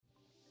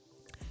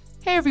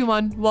Hey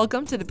everyone,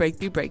 welcome to the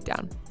Breakthrough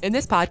Breakdown. In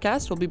this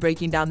podcast, we'll be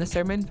breaking down the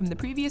sermon from the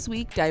previous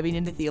week, diving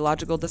into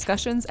theological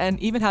discussions, and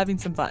even having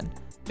some fun.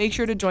 Make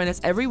sure to join us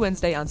every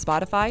Wednesday on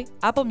Spotify,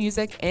 Apple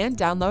Music, and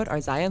download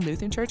our Zion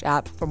Lutheran Church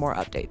app for more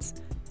updates.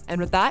 And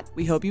with that,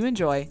 we hope you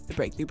enjoy the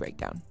Breakthrough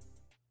Breakdown.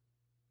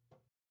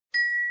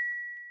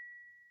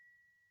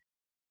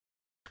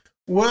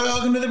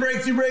 Welcome to the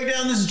Breakthrough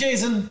Breakdown. This is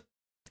Jason.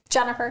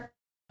 Jennifer.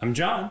 I'm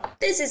John.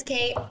 This is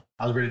Kate.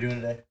 How's everybody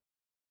doing today?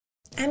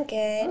 I'm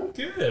good. I'm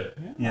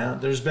good. Yeah,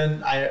 there's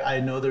been, I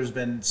know there's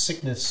been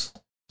sickness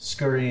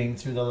scurrying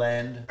through the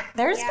land.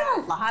 There's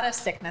been a lot of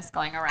sickness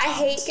going around. I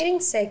hate getting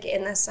sick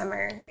in the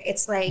summer.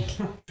 It's like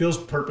Feels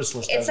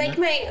purposeless. it's doesn't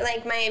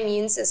like my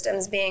immune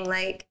system's being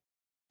like,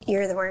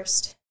 you're the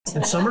worst.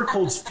 And summer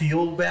colds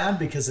feel bad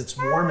because it's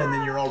warm and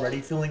then you're already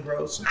feeling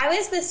gross. I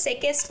was the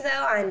sickest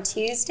though on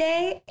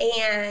Tuesday,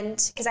 and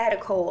because I had a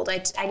cold,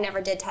 I never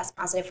did test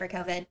positive for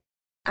COVID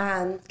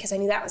because I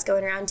knew that was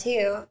going around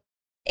too.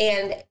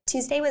 And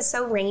Tuesday was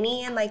so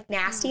rainy and like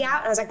nasty out.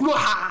 And I was like,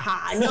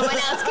 ha, no one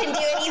else can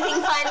do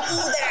anything fun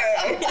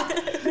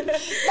either.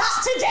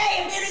 Not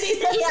today,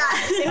 immunity system.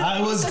 Yeah. I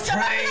was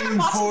praying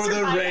for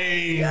the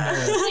rain.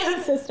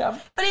 Immune system.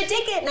 But it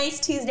did get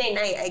nice Tuesday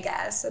night, I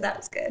guess. So that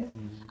was good.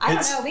 I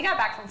don't know. We got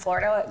back from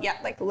Florida,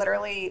 like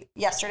literally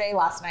yesterday,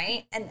 last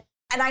night. And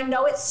I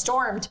know it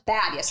stormed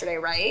bad yesterday,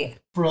 right?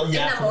 For In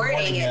the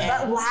morning,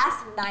 But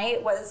last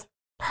night was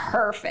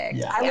perfect.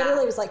 Yeah. I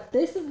literally was like,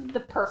 this is the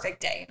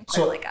perfect day in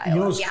So, Clear Lake, you know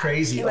Iowa. what's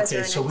crazy? it was Okay,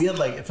 really so nice. we had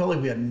it felt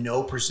like we had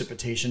no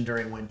precipitation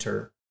during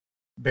winter,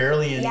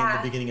 barely any in the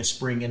Yeah. beginning of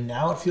spring, and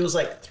now it feels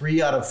like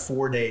 3 out of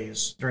 4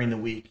 days during the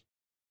week,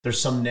 there's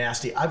some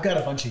nasty. I've got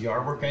a bunch of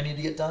yard work I need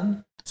to get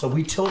done, so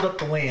we tilled up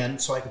the land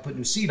so I could put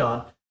new seed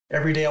on.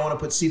 Every day I want to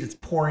put seed, it's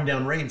pouring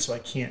down rain, so I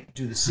can't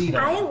do the seed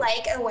on. I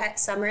like a wet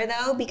summer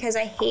though, because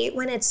I hate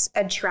when it's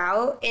a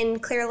drought in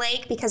Clear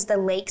Lake because the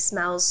lake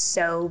smells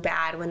so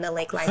bad when the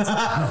lake lights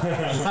up.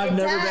 I've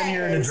never been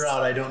here in a does.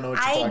 drought. I don't know what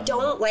you're I talking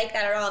don't about. like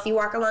that at all. If you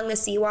walk along the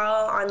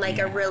seawall on like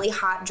a really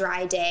hot,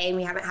 dry day and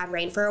we haven't had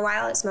rain for a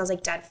while, it smells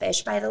like dead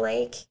fish by the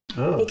lake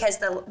Oh, because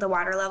the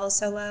water level's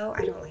so low.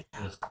 I don't like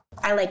that.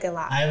 I like it a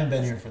lot. I haven't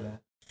been here for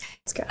that.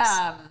 It's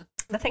gross.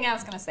 The thing I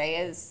was going to say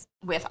is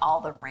with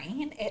all the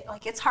rain,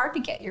 it's hard to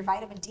get your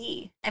vitamin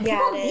D. And Yeah,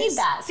 people it need is.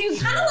 that. So you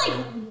kind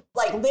of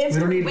like live We don't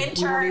through need-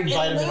 winter we don't in need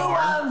vitamin lieu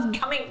R.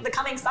 of the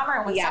coming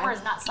summer when Yeah. summer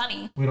is not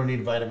sunny. We don't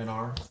need vitamin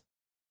R.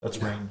 That's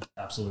rain.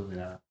 Absolutely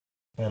not.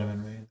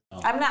 Vitamin rain.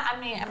 I'm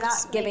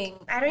not giving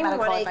I don't even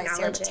medical wanna advice here,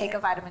 acknowledge but take it. a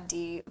vitamin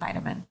D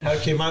vitamin.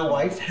 Okay, my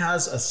wife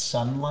has a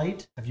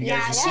sunlight. Have you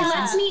guys she seen yeah.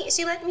 that?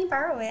 she let me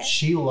borrow it.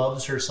 She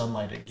loves her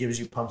sunlight. It gives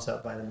you pumps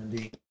out vitamin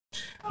D.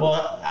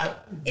 Well,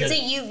 It's a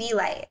UV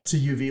light. it's a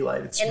UV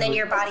light. It's And then really-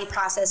 your body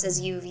processes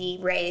UV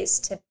rays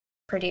to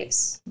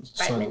produce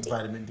vitamin D.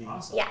 Vitamin D.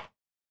 Awesome. Yeah.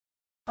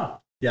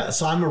 Yeah,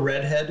 so I'm a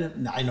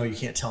redhead. I know you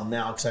can't tell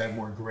now because I have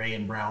more gray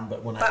and brown,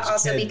 but when I But was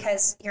also a kid,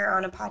 because you're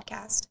on a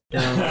podcast.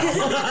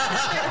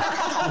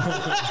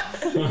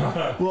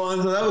 well,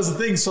 and that was the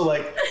thing. So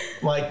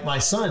like my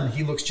son,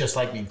 he looks just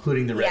like me,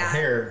 including the red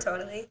hair.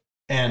 Totally.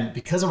 And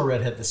because I'm a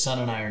redhead, the sun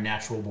and I are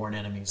natural born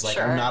enemies. Like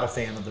Sure. I'm not a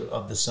fan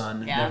of the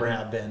sun. Yeah. Never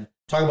have been.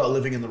 Talk about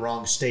living in the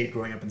wrong state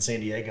growing up in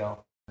San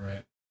Diego.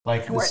 Right.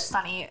 Like Where this- it's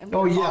sunny. And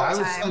Oh beautiful yeah, all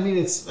the time.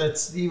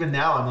 it's even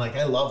now I'm like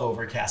I love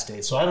overcast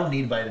days, so I don't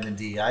need vitamin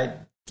D. I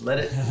let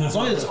it as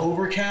long as it's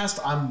overcast,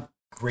 I'm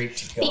great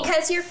to go.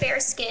 Because you're fair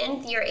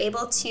skinned, you're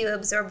able to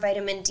absorb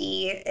vitamin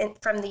D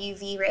from the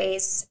UV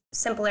rays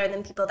simpler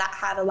than people that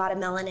have a lot of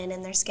melanin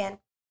in their skin.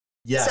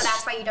 Yes, So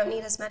that's why you don't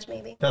need as much,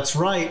 maybe. that's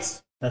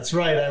right. That's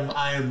right.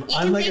 I'm You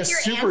I'm can like a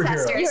thank your superhero.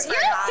 ancestors. You're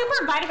a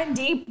super vitamin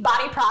D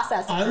body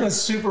processor. I'm a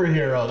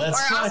superhero. That's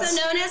Or right. also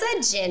known as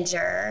a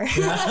ginger.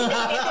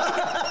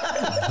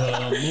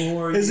 The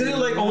more Isn't it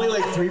like only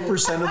like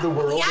 3% of the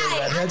world Yeah, are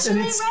redheads, actually,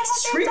 and it's redheads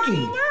are shrinking.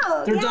 dying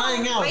out. They're Yeah,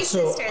 dying out. my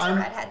So sister's a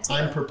redhead, too.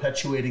 I'm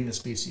perpetuating the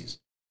species.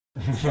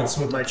 That's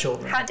with my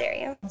children. How dare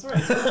you? That's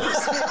right.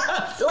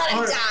 Let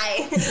it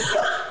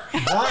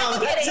die. Wow,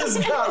 that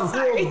just got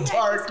Sorry. real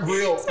dark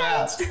real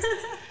fast.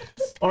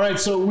 All right,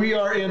 so we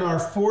are in our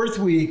 4th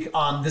week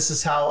on This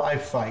Is How I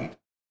Fight.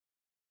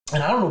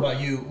 And I don't know about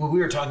you, when we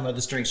were talking about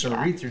this during sermon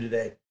read through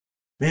today,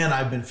 man,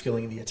 I've been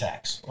feeling the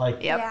attacks.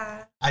 Like, Yep.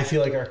 Yeah. I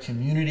feel like our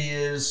community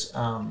is.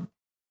 Our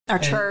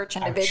church,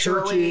 our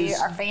individually,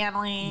 churches. our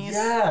families.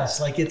 Yes,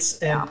 like it's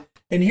and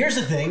here's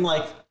the thing,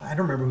 like I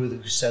don't remember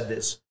who said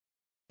this,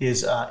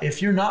 is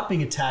if you're not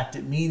being attacked,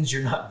 it means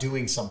you're not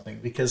doing something,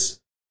 because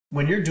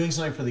when you're doing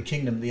something for the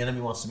kingdom, the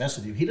enemy wants to mess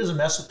with you. He doesn't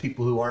mess with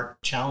people who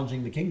aren't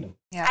challenging the kingdom.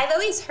 Yeah. I've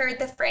always heard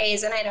the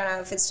phrase, and I don't know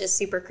if it's just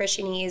super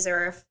Christianese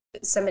or if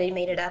somebody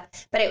made it up,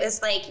 but it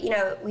was like,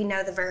 we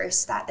know the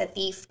verse that the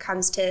thief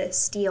comes to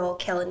steal,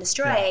 kill, and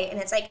destroy. Yeah. And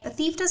it's like, the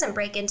thief doesn't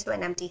break into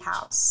an empty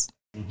house.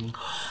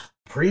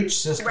 Preach,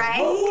 sister. Right?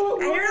 Whoa, whoa,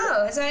 whoa. I don't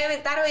know. So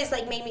that always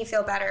like made me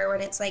feel better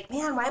when it's like,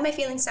 man, why am I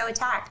feeling so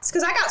attacked? It's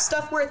because I got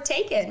stuff worth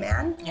taking,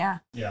 man. Yeah.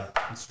 Yeah,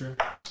 that's true.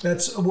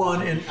 That's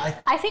one, and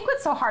I think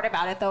what's so hard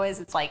about it though is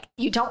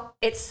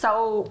it's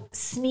so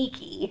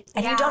sneaky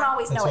and you don't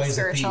always That's know why it's he's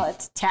a spiritual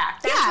thief.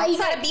 attack. That's why you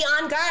gotta be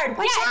on guard.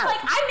 Watch It's out. like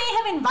I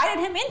may have invited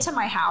him into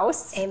my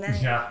house Amen.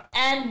 Yeah.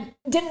 and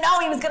didn't know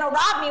he was going to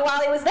rob me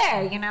while he was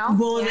there, you know?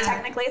 Well, Yeah.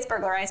 Technically it's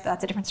burglarized, but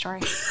that's a different story.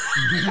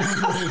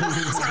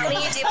 Tell me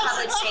you do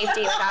public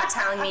safety without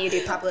telling me you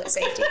do public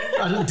safety.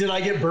 did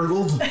I get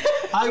burgled?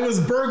 I was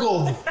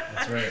burgled.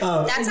 That's right.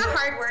 That's a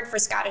hard word for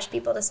Scottish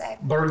people to say.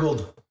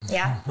 Burgled.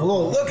 Yeah.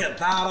 Oh, look at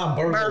that! I'm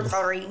burgled.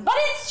 Burglary. But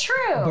it's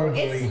true. Burglary.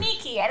 It's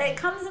sneaky, and it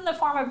comes in the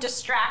form of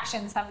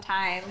distraction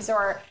sometimes,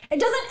 or it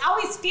doesn't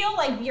always feel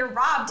like you're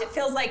robbed. It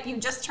feels like you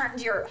just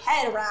turned your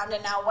head around,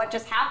 and now what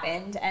just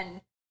happened,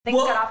 and things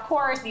Well- got off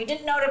course, and you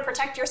didn't know to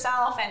protect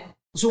yourself, and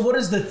So what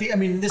is the? I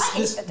mean, this. I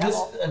hate the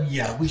devil.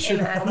 Yeah, we should.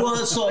 Amen. Well,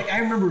 so like I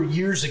remember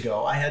years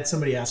ago, I had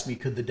somebody ask me,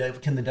 can the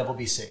devil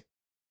be saved?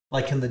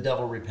 Like, can the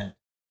devil repent?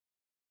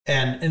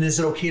 And is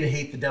it okay to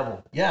hate the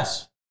devil?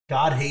 Yes.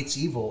 God hates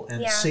evil,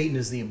 and Yeah. Satan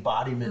is the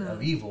embodiment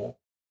of evil.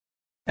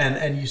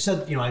 And you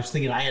said, I was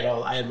thinking I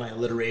had my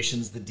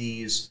alliterations, the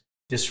D's: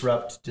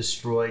 disrupt,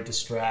 destroy,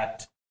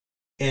 distract.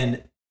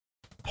 And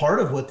part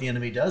of what the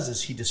enemy does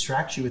is he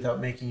distracts you without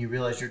making you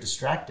realize you're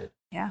distracted.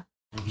 yeah.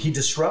 He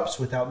disrupts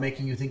without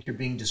making you think you're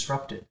being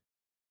disrupted.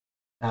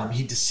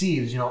 He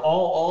deceives.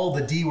 All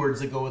the D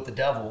words that go with the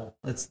devil.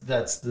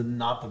 That's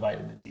not the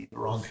vitamin D. The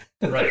wrong.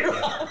 Right.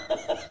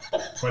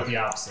 Quite the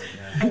opposite.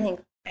 Yeah. I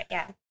think,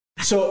 yeah.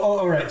 So,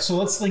 all right. So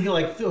let's think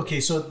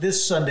so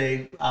this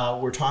Sunday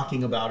we're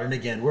talking about, and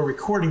again, we're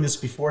recording this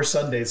before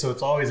Sunday, so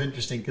it's always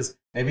interesting because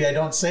maybe I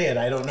don't say it,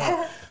 I don't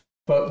know.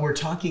 But we're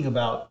talking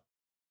about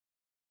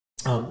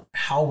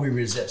how we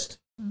resist.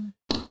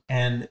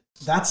 And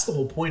that's the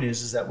whole point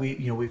is that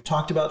we've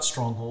talked about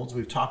strongholds.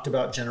 We've talked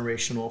about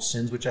generational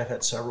sins, which I've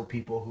had several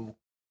people who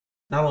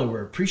not only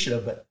were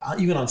appreciative, but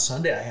even on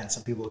Sunday, I had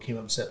some people who came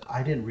up and said,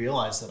 I didn't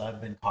realize that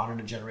I've been caught in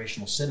a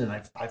generational sin, and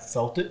I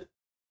felt it.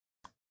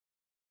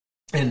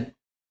 And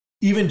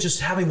even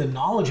just having the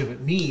knowledge of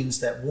it means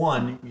that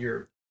one,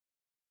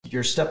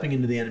 you're stepping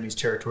into the enemy's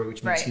territory, which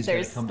means Right. he's going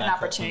to There's come an back. that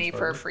opportunity times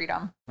for harder.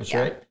 freedom. That's Yeah.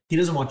 right. He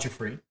doesn't want you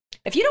free.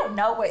 If you don't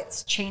know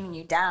what's chaining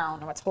you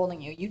down or what's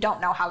holding you, you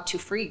don't know how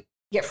to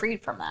get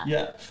freed from that.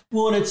 Yeah.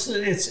 Well, and it's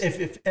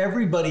if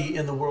everybody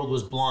in the world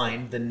was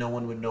blind, then no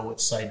one would know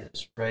what sight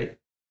is, right?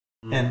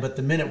 But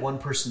the minute one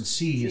person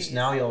sees,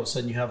 now all of a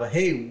sudden you have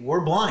hey,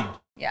 we're blind.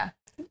 Yeah.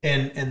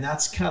 And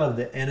that's kind of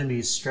the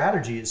enemy's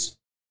strategy is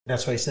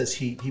that's why he says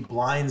he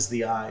blinds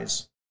the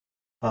eyes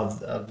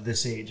of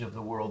this age, of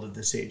the world of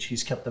this age.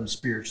 He's kept them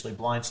spiritually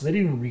blind, so they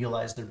didn't even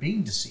realize they're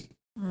being deceived.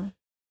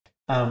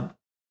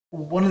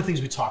 One of the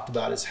things we talked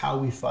about is how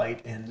we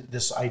fight and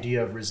this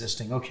idea of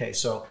resisting. Okay,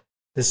 so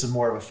this is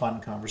more of a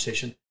fun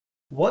conversation.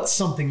 What's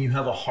something you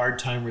have a hard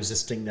time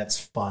resisting that's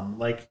fun?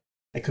 Like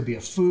it could be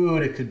a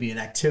food, it could be an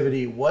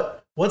activity.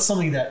 What's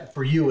something that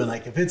for you, and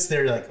like if it's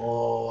there, you're like,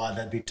 oh,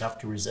 that'd be tough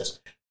to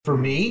resist. For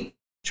me,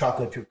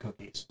 chocolate chip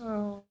cookies.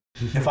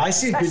 If I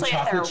see a good Especially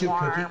if chocolate chip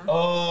they're cookie,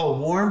 warm.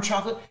 warm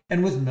chocolate,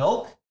 and with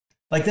milk,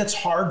 like that's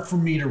hard for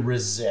me to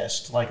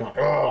resist. Like,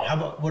 oh, how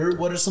about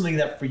what are something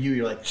that for you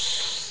you're like?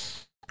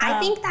 I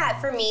think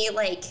that for me,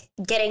 like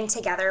getting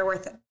together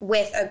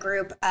with a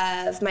group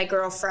of my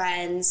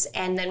girlfriends,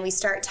 and then we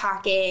start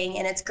talking,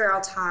 and it's girl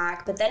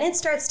talk, but then it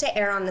starts to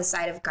err on the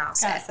side of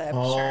gossip.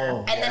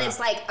 Oh, And then it's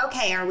like,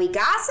 okay, are we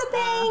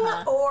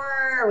gossiping or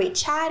are we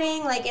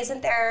chatting? Like,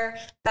 isn't there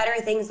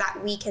better things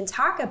that we can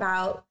talk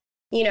about?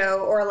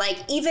 Or like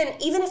even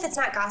if it's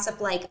not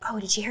gossip, like, oh,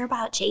 did you hear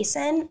about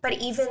Jason?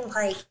 But even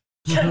like,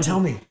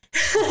 tell me.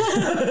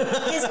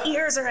 his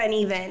ears are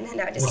uneven.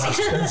 No, just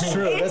kidding. That's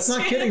true. That's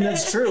not kidding.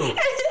 That's true. You've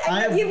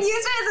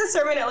used it as a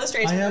sermon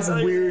illustration. I have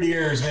weird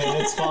ears,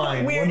 man. It's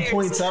fine. Weird One ears.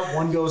 points up,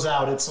 one goes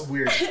out. It's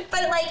weird.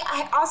 But like,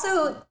 I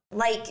also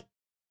like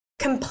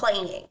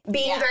complaining,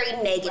 being very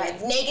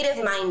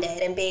negative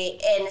minded,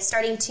 and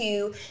starting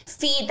to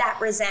feed that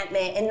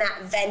resentment and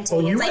that venting.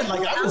 Oh, you It's went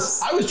like, like I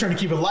was trying to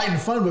keep it light and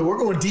fun, but we're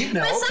going deep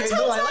now. But Okay, sometimes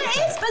no, I like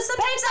that. But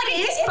sometimes that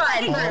is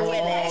fun for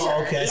women.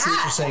 Oh, okay, I see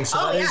what you're saying. So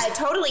that is- it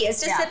totally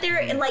is. Just sit there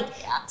and like,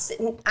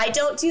 I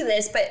don't do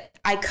this, but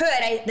I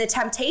could. The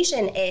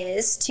temptation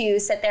is to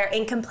sit there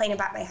and complain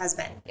about my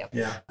husband.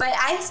 Yeah. But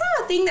I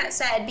saw a thing that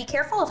said, be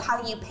careful of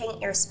how you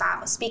paint your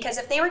spouse, because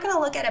if they were going to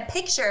look at a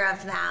picture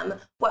of them,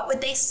 what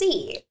would they see?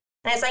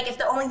 And it's like, if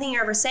the only thing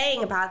you're ever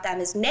saying about them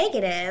is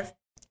negative,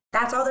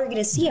 that's all they're going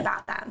to see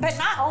about them. But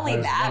not only That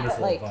is that, but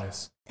wonderful like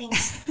advice.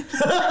 Thanks.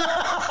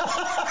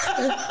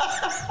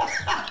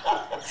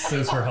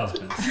 Says her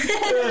husband.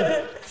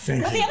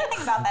 Thank Well, you. the other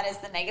thing about that is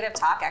the negative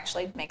talk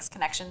actually makes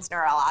connections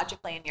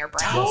neurologically in your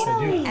brain. Yes,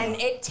 they do. And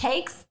it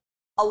takes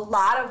a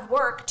lot of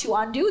work to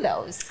undo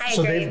those. I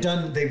So agree.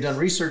 they've done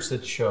research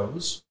that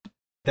shows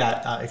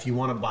that if you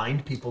want to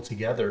bind people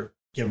together,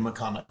 give them a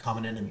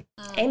common enemy.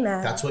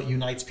 Amen. That's what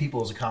unites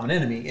people, is a common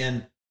enemy.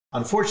 And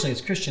unfortunately,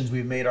 as Christians,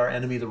 we've made our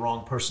enemy the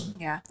wrong person.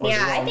 Yeah. Or the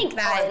Yeah, I wrong- think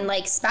that in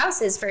like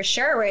spouses for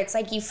sure, where it's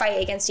like you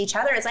fight against each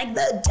other. It's like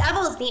the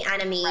devil's the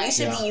enemy. You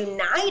should be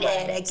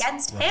united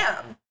against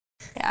him.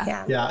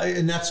 Yeah. Yeah,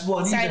 and that's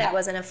one. Sorry, that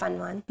wasn't a fun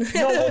one.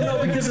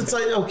 No, because it's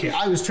like, okay,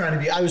 I was trying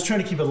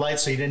to keep it light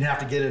so you didn't have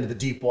to get into the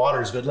deep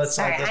waters, but let's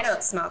Sorry, not. I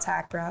don't small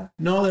talk, bro.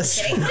 No,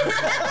 that's. I'm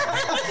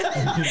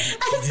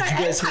sorry, I'm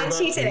guys hear about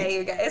punchy today,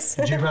 you guys.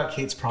 Did you hear about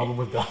Kate's problem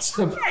with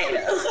gossip? I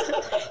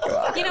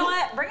know. You know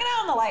what? Bring it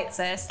out on the light,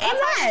 sis.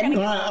 Amen.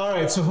 All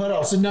right. So what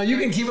else? So now you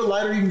can keep it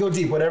light or you can go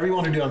deep. Whatever you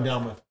want to do, I'm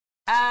down with.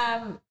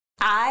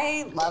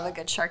 I love a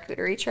good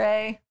charcuterie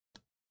tray,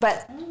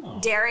 but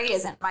dairy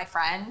isn't my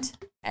friend,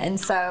 and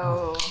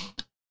so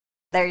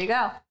there you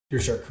go. You're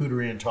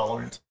charcuterie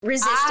intolerant.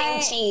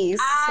 Resisting cheese.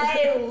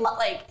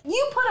 Like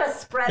you put a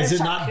spread Is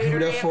of it not charcuterie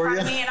Gouda in for front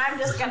you? of me, and I'm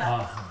just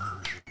gonna.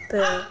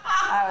 Boo.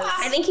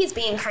 I think he's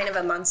being kind of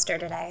a monster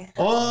today.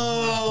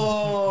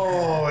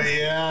 Oh,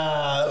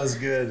 yeah. That was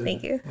good.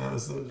 Thank you. That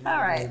was really All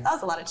right, good. that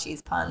was a lot of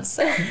cheese puns.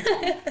 So.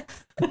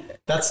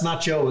 That's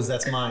not Joe's.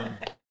 That's mine.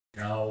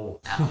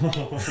 No.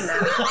 No.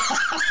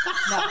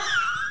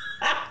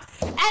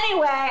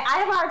 Anyway, I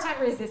have a hard time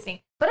resisting.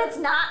 But it's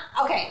not,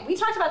 okay, we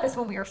talked about this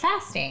when we were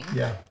fasting.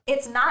 Yeah.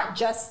 It's not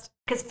just,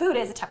 because food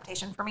is a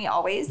temptation for me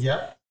always.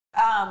 Yep.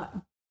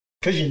 Um,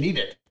 Because you need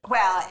it.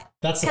 well,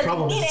 That's the because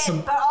problem. I need It's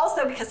it, but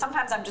also because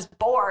sometimes I'm just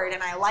bored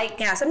and I like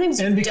Yeah, sometimes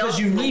And because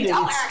you need it,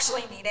 don't it's-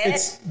 actually need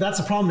it. That's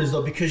the problem is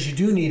though, because you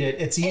do need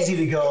it, it's easy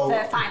to go.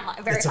 It's a fine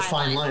line. Very It's a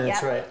fine line,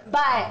 that's Yep. right.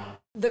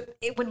 But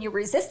when you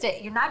resist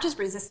it, you're not just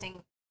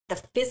resisting the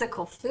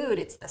physical food,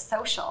 it's the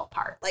social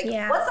part. Like,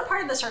 Yeah. what's the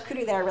part of the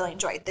charcuterie that I really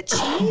enjoyed? The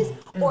cheese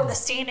or the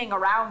standing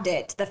around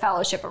it, the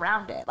fellowship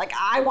around it? Like,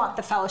 I want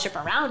the fellowship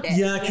around it.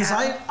 Yeah, because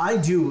Yeah. I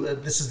do.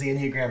 This is the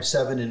Enneagram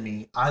 7 in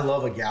me. I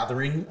love a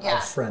gathering Yeah.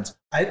 of friends.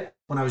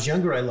 When I was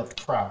younger, I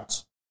loved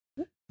crowds.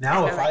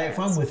 Now, if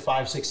I'm with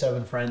 5, 6,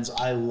 7 friends,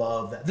 I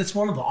love that. That's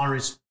one of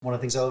the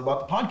things I love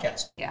about the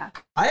podcast. Yeah.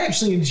 I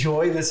actually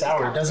enjoy this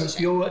hour. It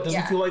doesn't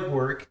conversation. feel like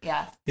work.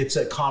 Yeah. It's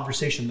a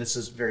conversation. This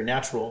is very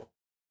natural.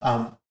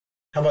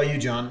 How about you,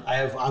 John?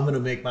 I'm going to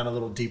make mine a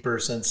little deeper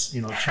since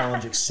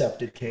challenge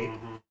accepted, Kate.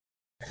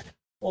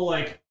 Well,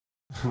 like,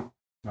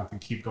 not to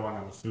keep going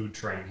on the food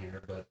train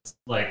here, but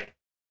like,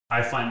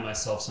 I find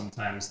myself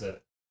sometimes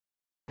that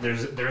there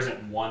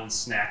isn't one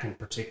snack in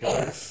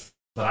particular,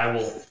 but I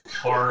will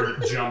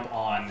hard jump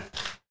on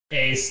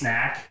a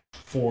snack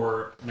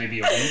for maybe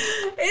a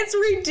week. It's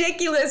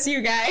ridiculous,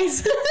 you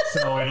guys.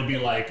 So it'll be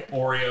like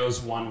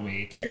Oreos one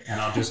week,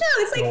 and I'll just No,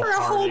 it's like go for a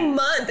hard whole in.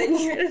 month, and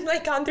you're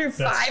like gone through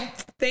That's-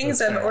 5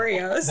 things of that's fair.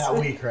 Oreos. That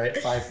week, right?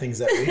 5 things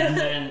that week. And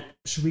then,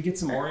 should we get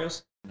some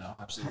Oreos? No,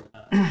 absolutely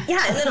not.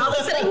 Yeah, and then all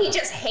of a sudden he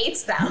just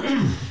hates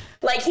them.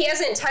 Like he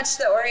hasn't touched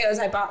the Oreos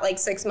I bought like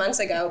 6 months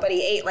ago, but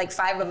he ate like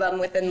 5 of them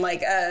within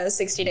like a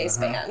 60-day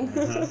span.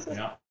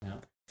 Yeah.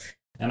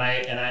 And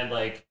I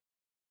like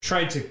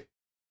tried to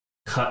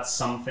cut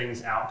some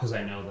things out because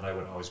I know that I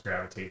would always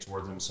gravitate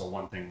towards them. So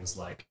one thing was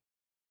like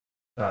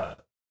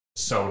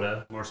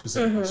soda, more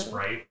specifically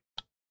Sprite.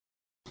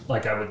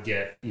 Like I would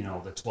get, the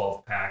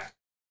 12-pack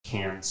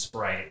canned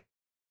Sprite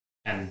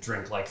and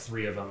drink like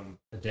 3 of them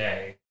a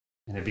day,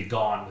 and it'd be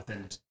gone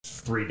within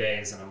 3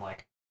 days. And I'm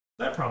like,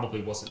 that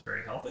probably wasn't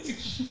very healthy.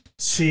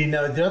 See,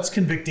 no, that's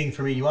convicting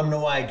for me. You want to know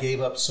why I gave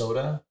up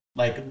soda?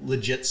 Like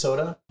legit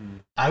soda?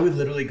 I would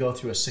literally go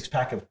through a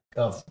 6-pack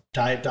of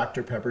Diet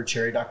Dr. Pepper.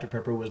 Cherry Dr.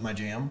 Pepper was my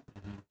jam.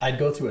 I'd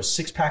go through a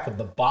 6-pack of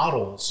the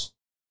bottles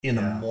in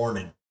the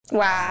morning.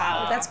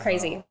 Wow, that's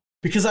crazy.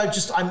 Because I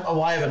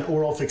have an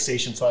oral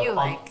fixation, so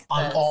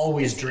I'm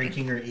always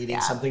drinking or eating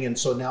something, and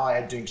so now I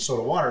had to drink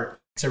soda water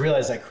because I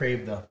realized I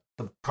crave the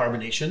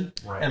carbonation,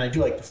 and I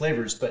do like the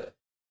flavors. But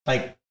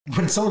like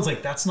when someone's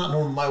like, "That's not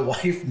normal," my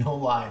wife, no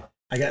lie,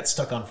 I got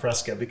stuck on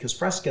Fresca because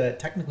Fresca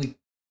technically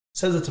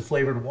says it's a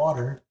flavored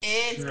water,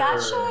 It's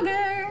got sugar.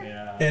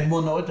 Yeah. and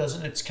well, no, it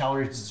doesn't. It's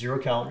 0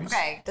 calories.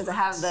 Okay. Does it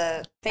have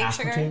the fake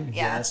sugar? Aspartame,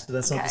 yes, but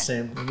that's not the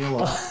same. Leave me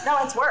alone. No,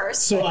 it's worse.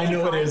 So I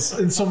know it is.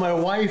 And so my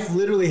wife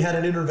literally had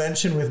an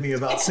intervention with me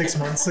about 6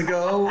 months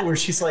ago where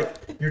she's like,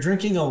 you're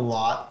drinking a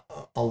lot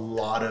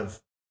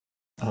of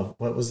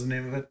what was the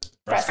name of it?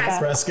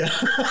 Fresca.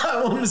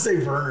 I wanted to say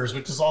Verner's,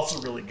 which is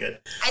also really good.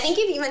 I think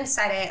you've even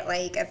said it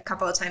like a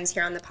couple of times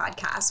here on the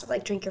podcast,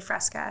 like drink your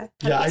Fresca.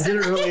 Yeah, I did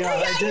it early on.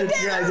 I did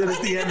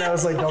at the end. I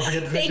was like, don't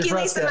forget to drink Thank your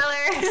you, Lisa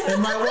Fresca. Miller.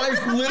 And my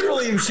wife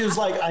literally, she was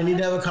like, I need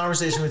to have a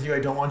conversation with you. I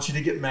don't want you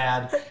to get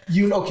mad.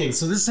 Okay,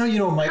 so this is how you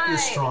know it might be a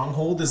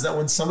stronghold, is that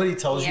when somebody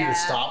tells you to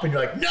stop and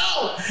you're like, no,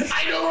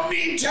 I don't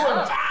need to,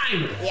 I'm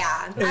fine.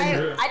 Yeah.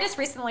 I just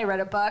recently read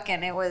a book,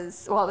 and it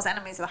was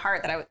Enemies of the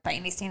Heart by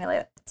Andy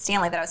Stanley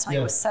that I was telling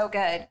you was so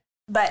good.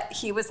 But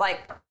he was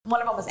like,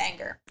 one of them was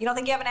anger. You don't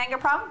think you have an anger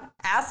problem?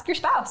 Ask your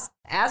spouse.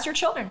 Ask your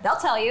children. They'll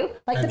tell you.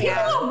 Like the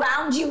people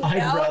around you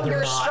know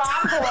your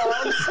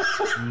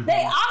strongholds.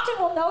 They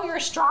often will know your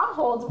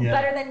strongholds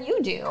better than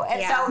you do.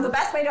 And so the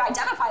best way to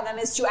identify them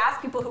is to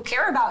ask people who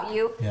care about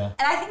you. Yeah.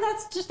 And I think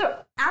that's just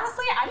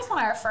honestly, I just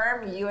want to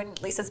affirm you and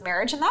Lisa's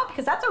marriage in that,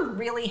 because that's a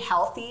really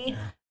healthy,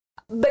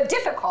 but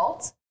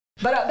difficult.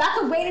 But that's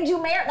a way to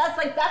do marriage.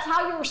 That's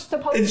how you're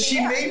supposed to be. And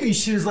she married. made me,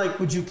 she was like,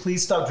 would you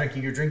please stop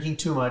drinking? You're drinking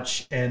too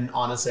much. And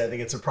honestly, I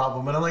think it's a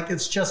problem. And I'm like,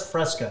 it's just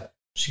Fresca.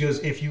 She goes,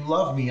 if you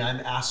love me, I'm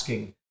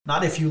asking.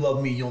 Not if you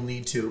love me, you'll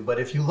need to, but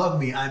if you love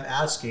me, I'm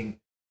asking,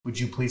 would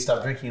you please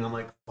stop drinking? And I'm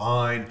like,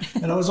 fine.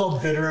 And I was all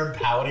bitter and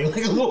pouty,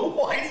 like a little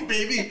whiny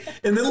baby.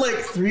 And then like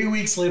 3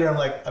 weeks later, I'm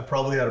like, I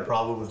probably had a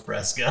problem with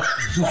Fresca.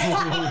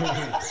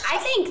 I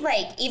think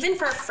like even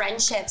for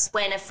friendships,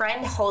 when a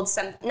friend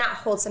not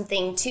holds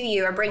something to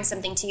you or brings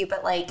something to you,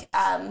 but like,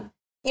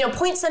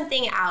 point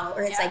something out,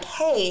 or it's like,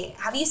 hey,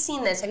 have you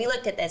seen this? Have you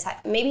looked at this?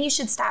 Maybe you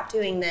should stop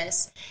doing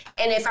this.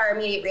 And if our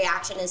immediate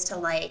reaction is to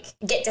like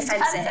get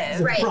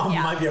defensive, right?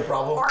 Might be a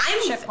problem. Or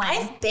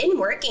I've been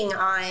working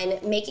on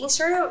making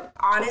sure to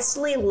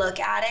honestly look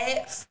at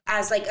it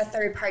as like a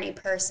third party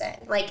person.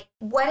 Like,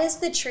 what is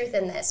the truth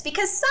in this?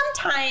 Because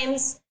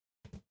sometimes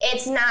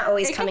it's not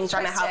always coming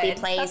from a healthy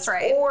place. That's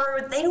right.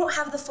 Or they don't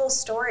have the full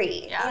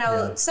story.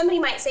 Yeah. Somebody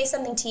might say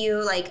something to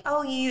you like,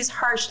 oh, you use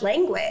harsh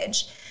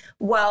language.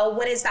 Well,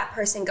 what is that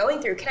person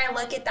going through? Can I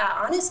look at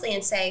that honestly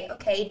and say,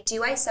 okay,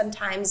 do I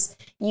sometimes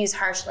use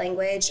harsh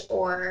language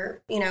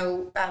or,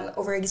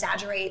 over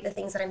exaggerate the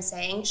things that I'm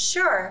saying?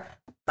 Sure.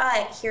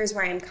 But here's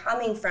where I'm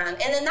coming from. And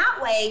then that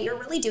way you're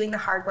really doing the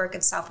hard work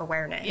of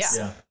self-awareness.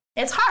 Yeah.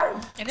 It's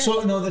hard.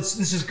 So no, this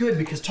is good,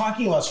 because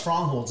talking about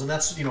strongholds, and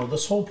that's,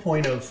 this whole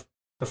point of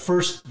the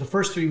first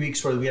 3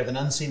 weeks where we have an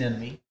unseen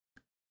enemy.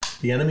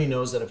 The enemy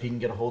knows that if he can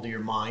get a hold of your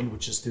mind,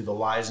 which is through the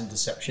lies and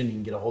deception, he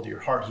can get a hold of your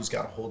heart, he's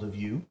got a hold of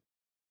you.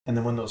 And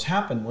then when those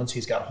happen, once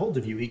he's got a hold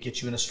of you, he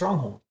gets you in a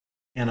stronghold.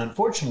 And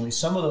unfortunately,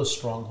 some of those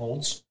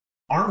strongholds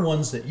aren't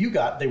ones that you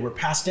got. They were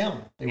passed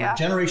down. They were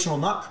generational,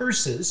 not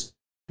curses,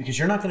 because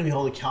you're not going to be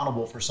held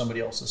accountable for somebody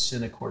else's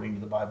sin according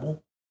to the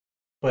Bible.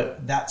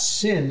 But that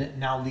sin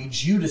now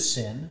leads you to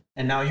sin.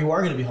 And now you are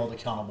going to be held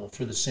accountable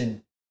for the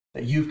sin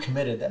that you've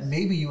committed, that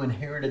maybe you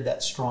inherited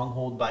that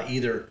stronghold by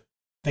either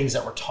things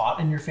that were taught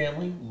in your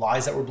family,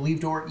 lies that were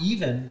believed, or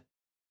even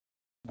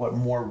what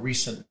more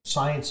recent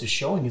science is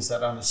showing is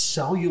that on a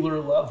cellular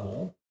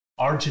level,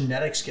 our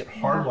genetics get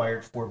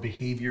hardwired for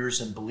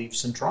behaviors and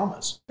beliefs and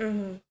traumas.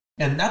 Mm-hmm.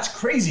 And that's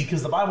crazy,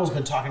 because the Bible's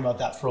been talking about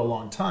that for a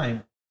long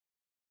time.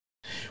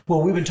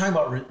 Well, we've been talking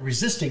about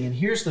resisting. And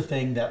here's the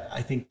thing that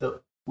I think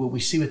what we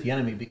see with the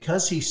enemy,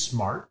 because he's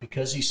smart,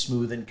 because he's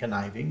smooth and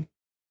conniving,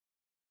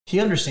 he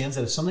understands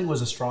that if something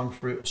was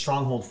a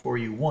stronghold for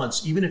you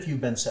once, even if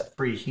you've been set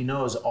free, he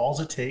knows all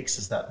it takes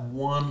is that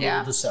one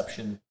little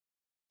deception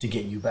to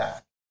get you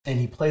back. And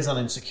he plays on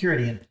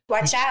insecurity. And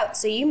watch out,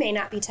 so you may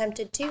not be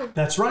tempted too.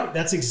 That's right.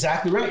 That's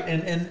exactly right.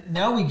 And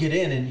now we get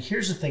in, and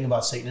here's the thing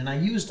about Satan. And I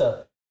used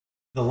the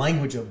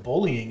language of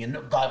bullying.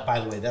 And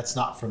by the way, that's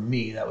not from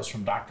me. That was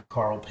from Dr.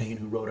 Carl Payne,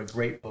 who wrote a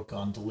great book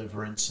on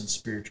deliverance and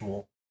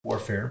spiritual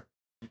warfare.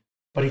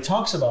 But he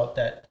talks about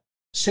that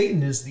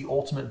Satan is the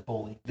ultimate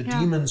bully. The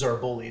demons are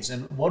bullies.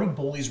 And what do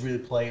bullies really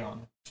play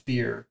on?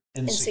 Fear,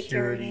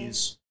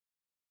 insecurities.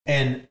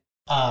 And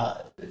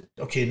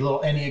okay, a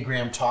little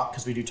Enneagram talk,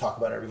 because we do talk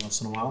about it every once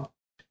in a while.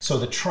 So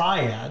the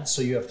triad,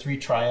 so you have 3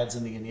 triads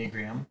in the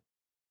Enneagram.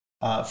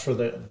 For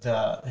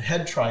the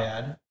head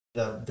triad,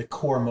 the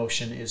core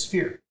emotion is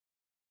fear.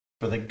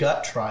 For the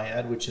gut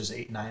triad, which is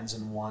 8, 9s,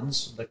 and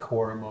 1s, the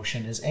core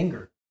emotion is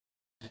anger.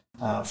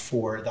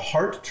 For the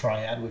heart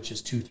triad, which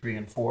is 2, 3,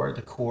 and 4,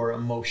 the core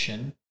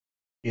emotion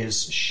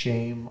is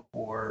shame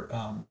or,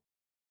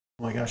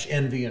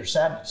 envy or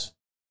sadness.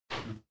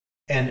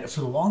 And for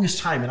the longest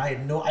time, and I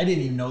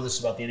didn't even know this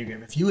about the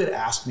Enneagram. If you had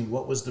asked me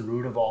what was the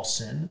root of all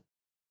sin,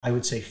 I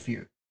would say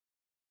fear.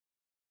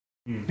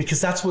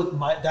 Because that's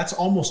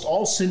almost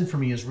all sin for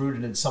me is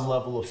rooted in some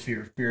level of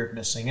fear of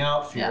missing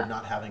out, fear of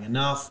not having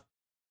enough,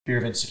 fear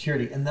of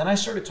insecurity. And then I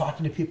started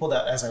talking to people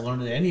that, as I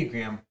learned the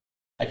Enneagram,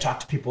 I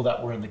talked to people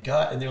that were in the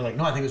gut, and they were like,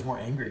 no, I think it was more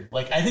angry.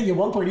 Like, I think at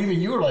one point,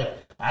 even you were like,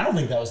 I don't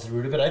think that was the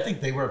root of it. I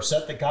think they were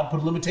upset that God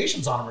put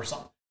limitations on them or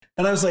something.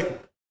 And I was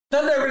like,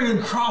 that never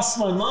even crossed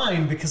my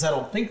mind, because I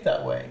don't think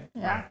that way.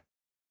 Yeah.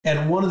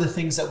 And one of the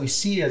things that we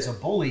see as a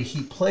bully,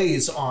 he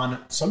plays on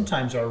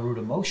sometimes our root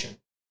emotion.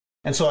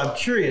 And so I'm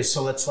curious.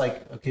 So let's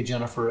okay,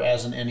 Jennifer,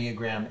 as an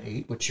Enneagram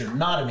 8, which you're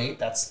not an 8,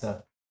 that's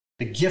the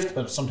gift,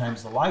 but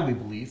sometimes the lie we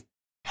believe.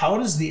 How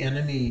does the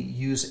enemy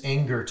use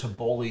anger to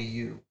bully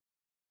you,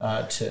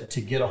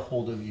 to get a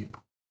hold of you?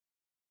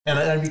 And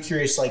I'd be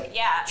curious,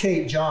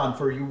 Kate, John,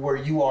 for you, where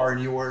you are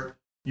and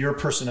your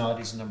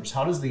personalities and numbers,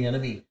 how does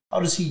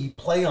he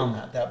play on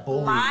that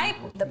bully?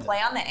 The play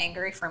on the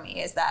angry for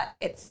me is that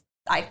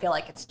I feel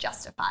like it's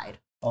justified.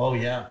 Oh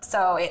yeah.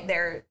 So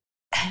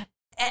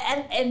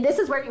and this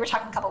is where you were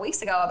talking a couple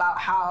weeks ago about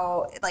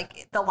how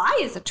the lie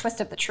is a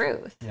twist of the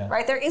truth,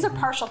 right? There is a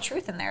partial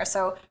truth in there.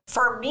 So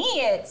for me,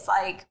 it's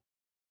like,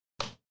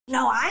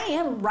 no, I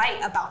am right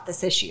about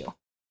this issue,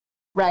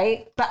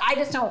 right? But I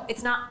just don't.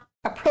 It's not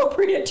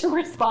appropriate to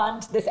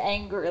respond this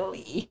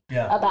angrily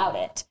about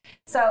it.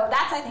 So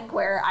that's, I think,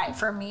 where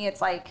for me,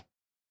 it's like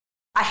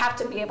I have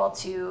to be able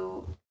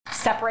to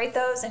separate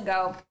those and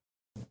go,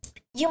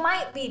 you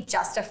might be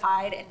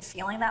justified in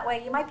feeling that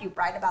way. You might be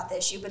right about the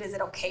issue, but is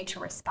it okay to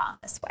respond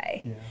this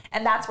way? Yeah.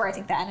 And that's where I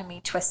think the enemy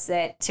twists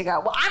it to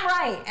go, well, I'm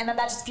right. And then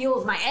that just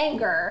fuels my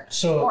anger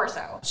more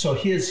so. So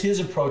his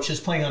approach, his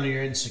playing on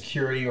your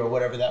insecurity or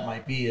whatever that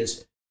might be,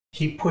 is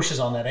he pushes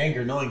on that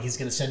anger knowing he's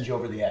going to send you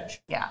over the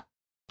edge. Yeah.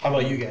 How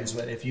about you guys?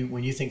 But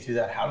when you think through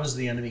that, how does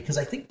the enemy, because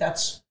I think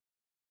that's,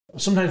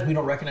 sometimes we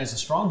don't recognize the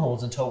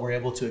strongholds until we're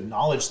able to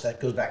acknowledge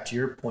that. Goes back to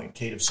your point,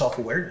 Kate, of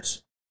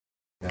self-awareness.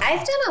 Yeah.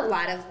 I've done a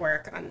lot of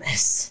work on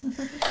this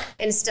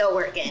and still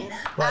working.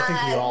 Well, I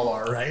think we all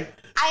are, right?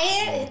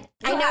 I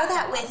know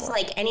that with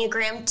like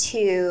Enneagram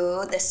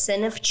 2, the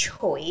sin of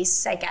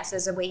choice, I guess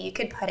is a way you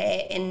could put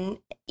it in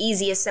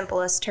easiest,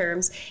 simplest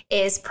terms,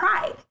 is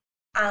pride,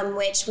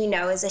 which we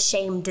know is a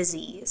shame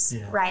disease,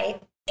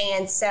 right?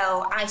 And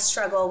so I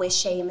struggle with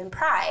shame and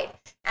pride.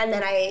 And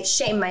then I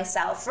shame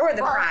myself for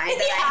the pride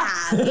that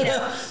I have, you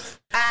know.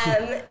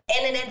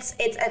 And then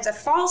it's a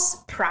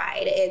false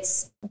pride.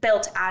 It's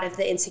built out of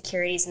the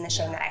insecurities and the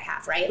shame that I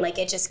have, right? Like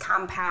it just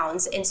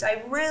compounds. And so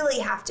I really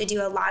have to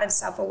do a lot of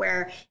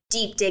self-aware,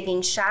 deep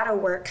digging, shadow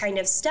work kind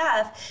of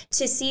stuff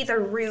to see the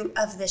root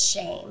of the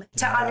shame,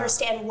 to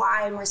understand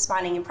why I'm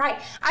responding in pride.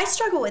 I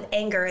struggle with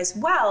anger as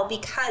well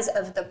because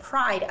of the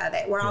pride of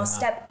it, where I'll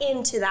step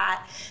into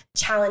that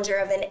Challenger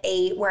of an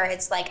 8, where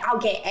it's like, I'll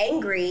get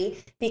angry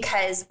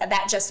because of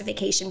that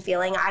justification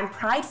feeling. I'm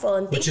prideful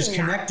and thinking which is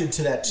connected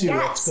to that too.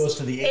 Yes. It goes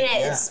to the 8.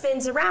 And it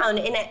spins around.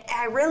 And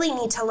I really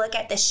need to look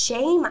at the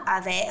shame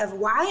of it, of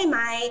why am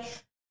I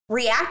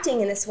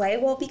reacting in this way?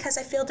 Well, because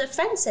I feel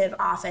defensive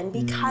often,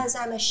 because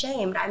I'm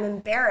ashamed, I'm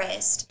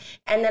embarrassed.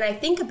 And then I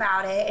think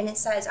about it and it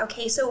says,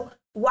 okay, so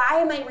why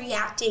am I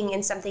reacting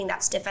in something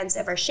that's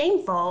defensive or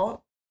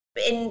shameful?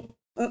 And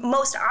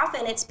most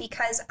often it's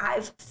because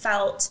I've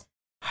felt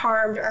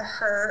harmed or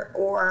hurt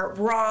or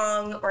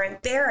wrong or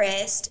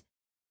embarrassed.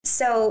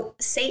 So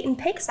Satan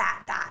picks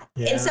at that.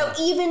 Yeah. And so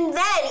even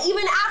then,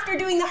 even after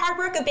doing the hard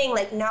work of being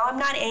like, no, I'm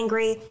not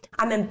angry,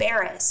 I'm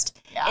embarrassed.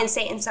 Yeah. And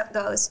Satan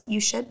goes, you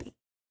should be.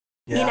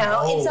 Yeah. You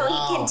know, and so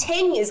he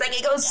continues, like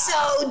it goes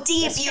so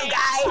deep, you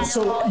guys.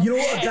 So, you know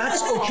what,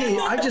 that's okay.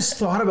 I just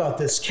thought about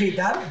this, Kate,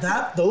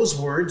 those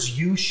words,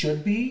 you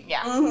should be,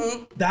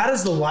 that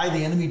is the lie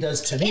the enemy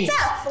does to me. It's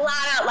a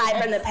flat out lie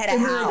from the pit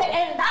of hell.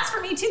 And that's for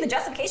me too, the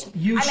justification.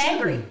 I'm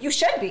angry. You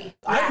should be.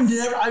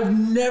 I've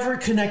never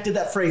connected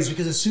that phrase,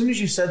 because as soon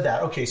as you said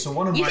that, okay, so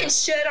one of you can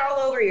should all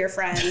over your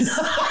friends.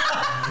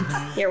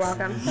 You're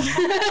welcome.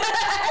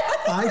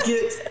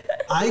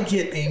 I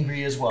get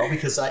angry as well,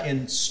 because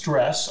in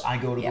stress, I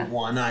go to the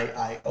 1.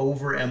 I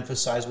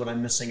overemphasize what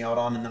I'm missing out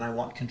on, and then I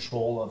want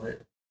control of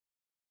it.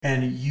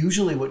 And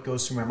usually what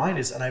goes through my mind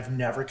is, and I've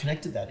never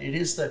connected that, it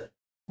is that,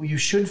 well, you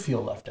should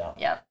feel left out.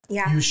 Yep.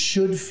 Yeah. You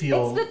should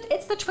feel...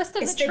 It's the twist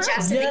of the truth.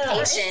 It's the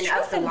justification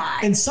of the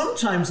lie. And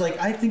sometimes, like,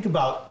 I think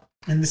about,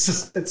 and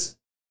it's...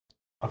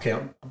 Okay,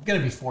 I'm going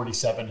to be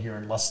 47 here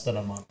in less than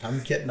a month. I'm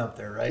getting up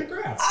there, right?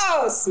 Congrats.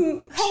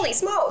 Oh, holy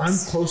smokes.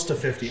 I'm close to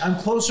 50. I'm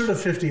closer to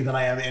 50 than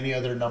I am any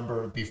other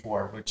number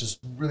before, which is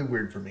really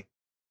weird for me.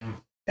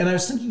 And I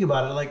was thinking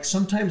about it, like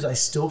sometimes I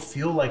still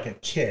feel like a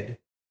kid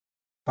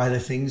by the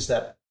things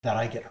that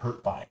I get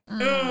hurt by.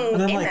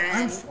 And I'm like,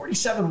 I'm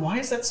 47. Why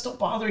is that still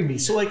bothering me?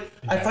 So like,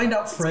 I find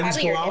out friends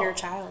go out. Inner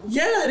child.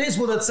 Yeah, it is.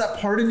 Well, that's that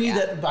part of me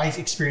that I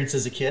experienced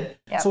as a kid.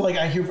 Yep. So like,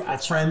 I hear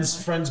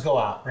friends go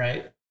out,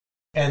 right?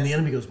 And the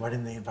enemy goes, why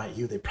didn't they invite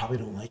you? They probably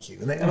don't like you.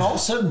 And all of a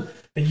sudden,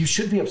 and you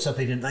should be upset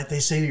they didn't. Like they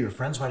say to your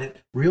friends,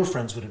 real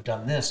friends would have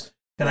done this.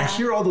 And I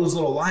hear all those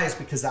little lies,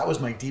 because that was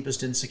my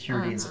deepest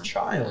insecurity as a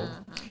child.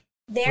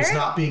 Was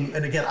not being,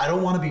 and again, I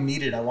don't want to be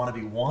needed. I want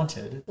to be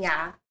wanted.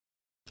 Yeah.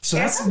 So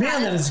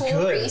that is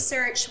good.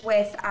 Research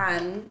with,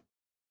 I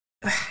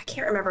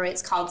can't remember what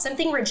it's called,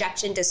 something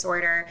rejection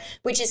disorder,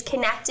 which is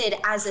connected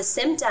as a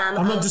symptom.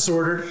 I'm not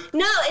disordered.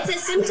 No, it's a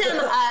symptom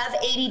of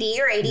ADD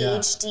or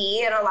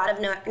ADHD, and a lot of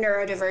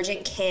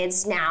neurodivergent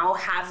kids now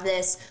have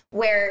this,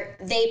 where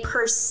they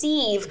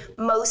perceive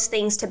most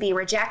things to be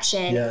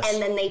rejection,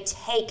 and then they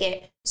take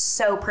it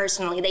so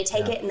personally. They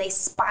take it and they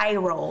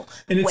spiral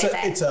with it.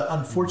 It's an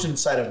unfortunate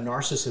side of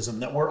narcissism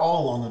that we're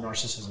all on the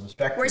narcissism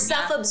spectrum. We're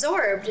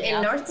self-absorbed,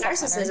 and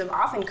narcissism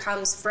often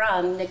comes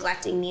from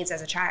neglecting needs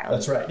as a child.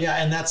 That's right.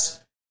 Yeah, and that's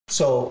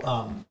so.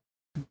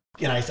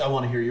 And I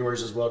want to hear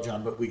yours as well,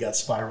 John. But we got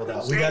spiraled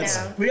out. We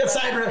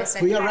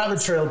got rabbit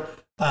trailed.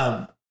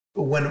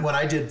 When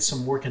I did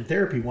some work in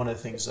therapy, one of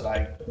the things that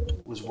I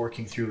was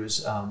working through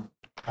is I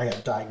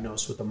got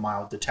diagnosed with a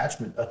mild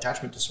attachment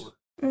disorder.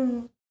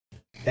 Mm-hmm.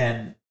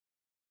 And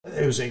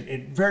it was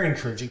very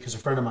encouraging, because a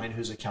friend of mine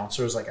who's a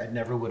counselor was like, I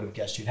never would have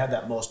guessed you'd have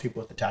that. Most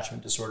people with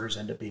attachment disorders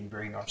end up being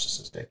very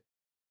narcissistic.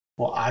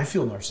 Well, I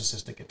feel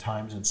narcissistic at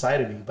times inside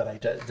of me, but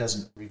it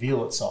doesn't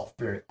reveal itself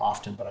very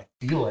often, but I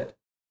feel it.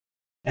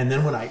 And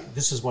then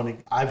this is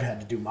when I've had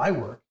to do my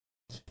work,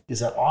 is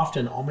that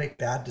often I'll make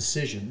bad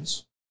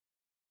decisions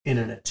in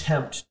an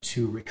attempt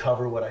to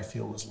recover what I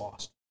feel was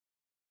lost.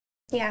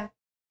 Yeah.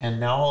 And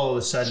now all of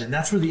a sudden, and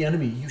that's where the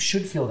enemy, you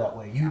should feel that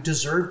way. You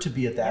deserve to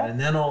be at that. And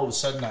then all of a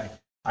sudden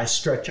I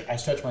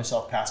stretch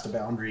myself past a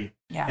boundary.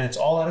 Yeah. And it's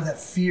all out of that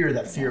fear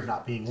of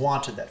not being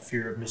wanted, that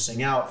fear of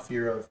missing out,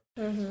 fear of,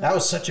 that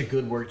was such a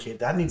good word, Kate.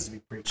 That needs to be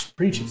preached.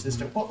 Preaching,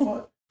 sister.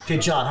 What? Okay,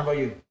 John, how about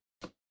you?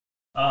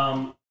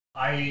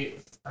 I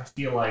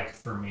feel like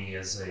for me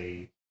as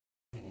a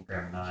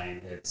Enneagram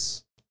 9,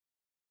 it's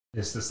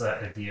this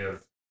idea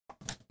of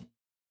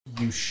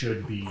you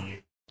should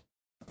be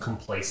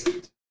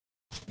complacent.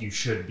 You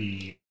should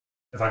be,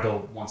 if I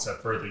go one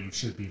step further, you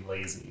should be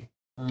lazy.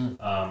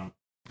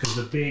 Because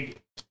the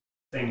big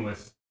thing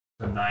with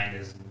the 9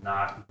 is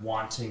not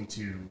wanting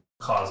to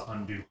cause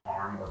undue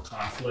harm or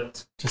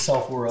conflict To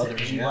self or to others.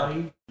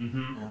 anybody. Yeah.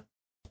 Mm-hmm. Yeah.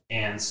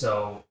 And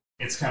so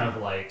it's kind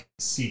of like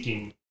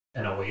seeking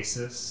an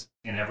oasis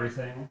in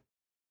everything,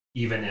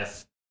 even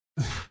if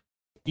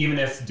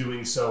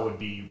doing so would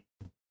be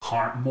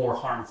more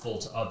harmful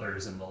to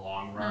others in the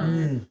long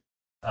run.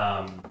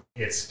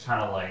 It's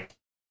kind of like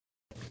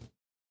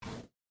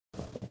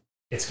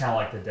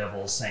the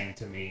devil saying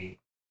to me,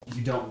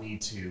 you don't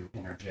need to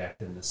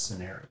interject in this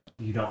scenario.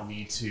 You don't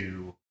need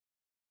to.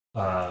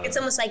 It's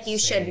almost like you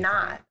should anything.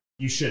 not.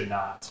 You should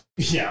not.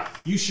 Yeah,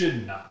 you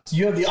should not.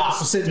 You have the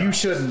opposite. You don't.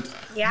 shouldn't.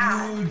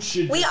 Yeah. You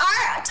should. We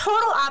are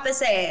total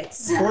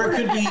opposites. Or it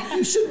could be,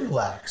 you should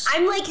relax.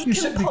 I'm like You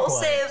should be quiet.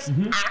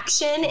 compulsive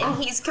action,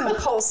 and he's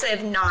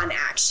compulsive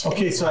non-action.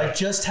 Okay, so I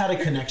just had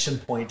a connection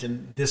point,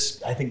 and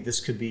I think this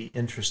could be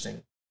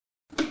interesting.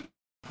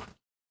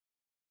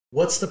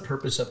 What's the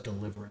purpose of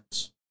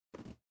deliverance?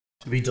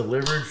 To be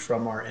delivered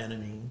from our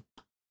enemy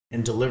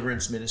in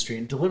deliverance ministry.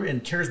 And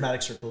in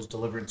charismatic circles,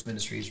 deliverance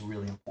ministry is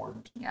really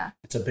important. Yeah.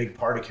 It's a big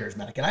part of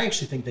charismatic. And I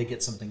actually think they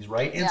get some things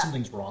right and some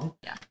things wrong.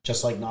 Yeah.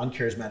 Just like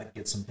non-charismatic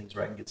gets some things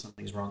right and gets some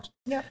things wrong.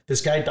 Yeah.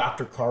 This guy,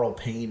 Dr. Carl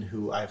Payne,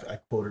 who I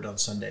quoted on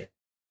Sunday,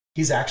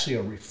 he's actually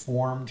a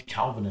Reformed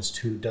Calvinist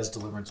who does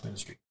deliverance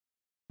ministry.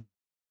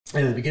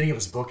 And in the beginning of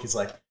his book, he's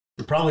like,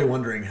 you're probably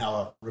wondering how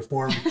a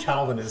Reformed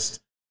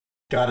Calvinist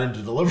got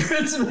into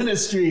deliverance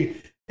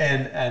ministry.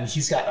 And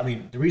he's got, I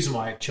mean, the reason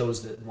why I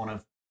chose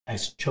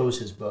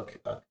his book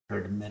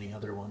compared to many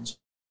other ones,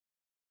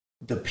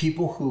 the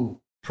people who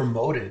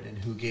promoted and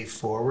who gave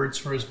forwards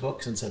for his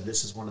books and said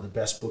this is one of the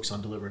best books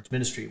on deliverance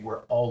ministry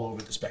were all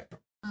over the spectrum.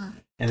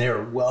 And they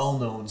are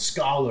well-known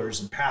scholars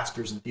and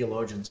pastors and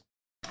theologians.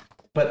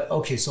 But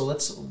okay, so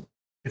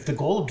if the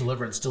goal of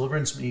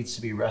deliverance needs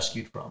to be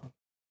rescued from.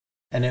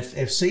 And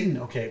if Satan,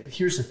 okay, but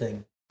here's the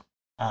thing.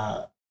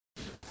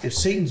 If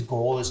Satan's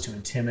goal is to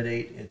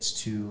intimidate, it's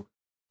to,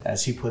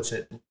 as he puts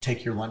it,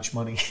 take your lunch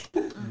money.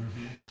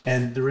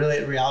 And the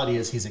reality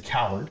is he's a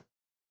coward.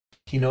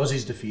 He knows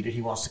he's defeated.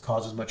 He wants to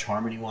cause as much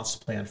harm and he wants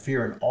to play on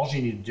fear. And all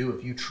you need to do,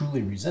 if you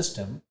truly resist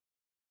him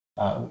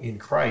in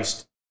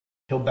Christ,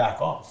 he'll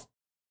back off.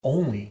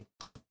 Only,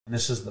 and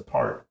this is the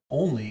part,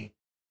 only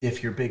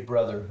if your big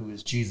brother, who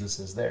is Jesus,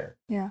 is there.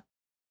 Yeah.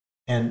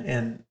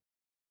 And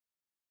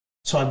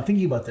so I'm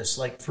thinking about this.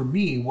 Like for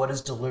me, what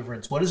is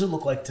deliverance? What does it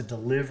look like to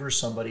deliver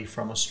somebody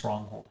from a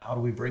stronghold? How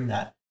do we bring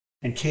that?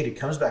 And Kate, it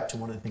comes back to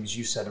one of the things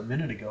you said a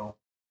minute ago.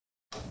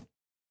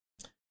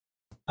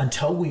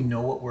 Until we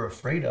know what we're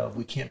afraid of,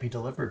 we can't be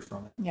delivered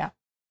from it. Yeah.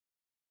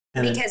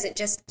 And because it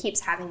just keeps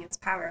having its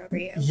power over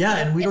you. Yeah,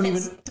 and we don't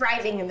it's even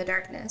thriving in the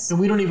darkness. and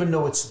we don't even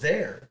know it's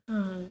there.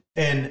 Mm-hmm.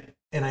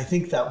 And I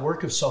think that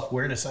work of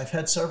self-awareness, I've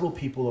had several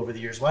people over the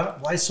years. Why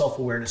is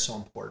self-awareness so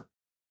important?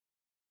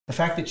 The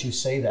fact that you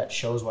say that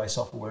shows why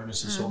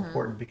self-awareness is so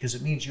important, because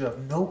it means you have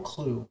no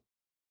clue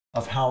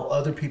of how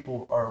other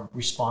people are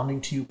responding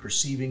to you,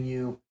 perceiving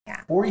you,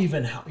 or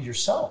even how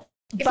yourself.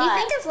 If you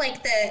think of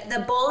like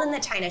the bowl in the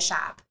china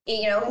shop,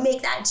 you know, we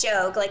make that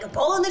joke, like a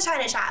bowl in the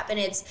china shop, and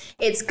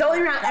it's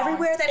going around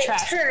everywhere that it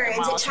turns,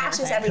 it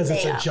trashes everything. Because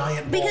it's a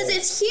giant bowl. Because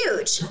it's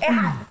huge.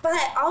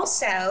 But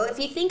also, if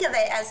you think of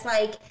it as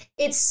like,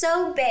 it's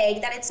so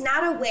big that it's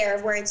not aware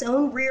of where its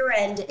own rear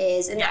end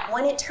is, and that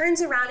when it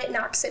turns around, it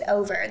knocks it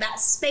over.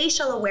 That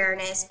spatial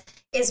awareness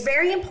is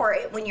very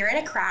important when you're in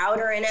a crowd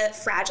or in a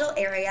fragile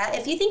area.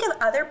 If you think of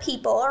other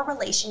people or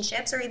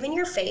relationships or even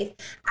your faith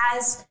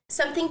as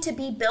something to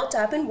be built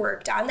up and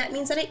worked on, that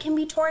means that it can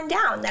be torn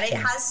down, that it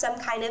has some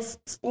kind of,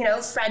 you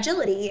know,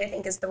 fragility, I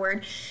think is the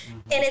word.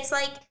 And it's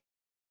like,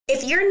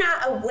 if you're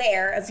not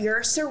aware of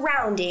your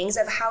surroundings,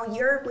 of how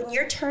when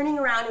you're turning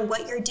around and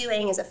what you're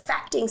doing is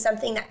affecting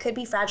something that could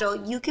be fragile,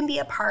 you can be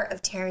a part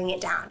of tearing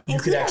it down,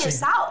 including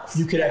yourself.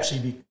 You could actually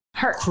be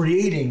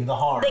creating the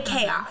harm. The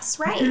chaos,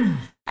 right?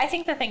 I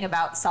think the thing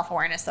about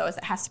self-awareness, though, is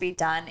it has to be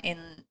done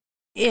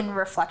in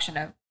reflection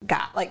of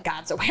God, like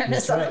God's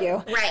awareness of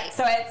you. Right.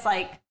 So it's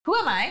like, who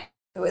am I?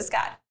 Who is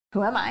God?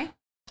 Who am I?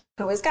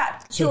 Who is God?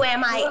 So, who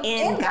am I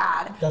in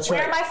God? That's Where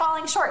right. am I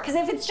falling short? Because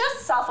if it's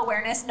just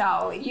self-awareness,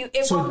 no,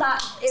 it will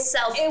not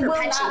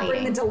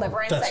bring the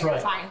deliverance That's that right.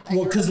 you find.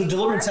 Well, because the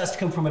deliverance has to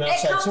come from an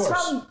outside source. It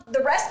comes from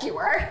the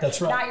rescuer.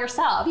 That's right. Not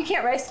yourself. You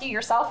can't rescue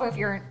yourself if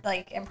you're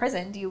like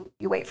imprisoned. You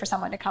wait for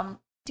someone to come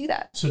do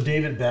that. So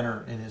David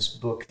Benner, in his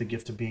book, The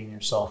Gift of Being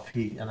Yourself,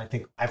 and I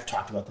think I've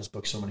talked about this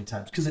book so many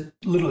times because it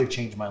literally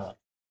changed my life.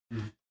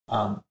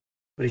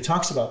 But he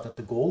talks about that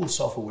the goal of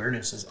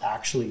self-awareness is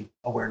actually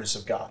awareness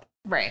of God.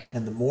 Right.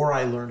 And the more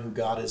I learn who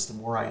God is, the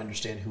more I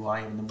understand who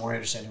I am. The more I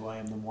understand who I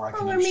am, the more I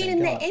can we're made understand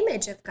in God. the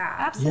image of God.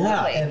 Absolutely.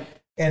 Yeah,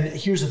 and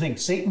here's the thing: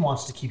 Satan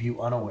wants to keep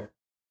you unaware.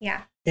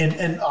 Yeah. And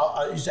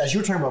as you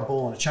were talking about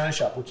bull in a china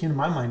shop, what came to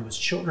my mind was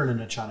children in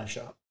a china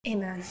shop.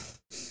 Amen.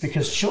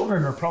 Because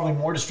children are probably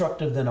more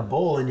destructive than a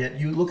bull, and yet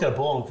you look at a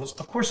bull, and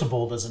of course a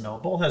bull doesn't know. A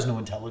bull has no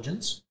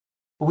intelligence.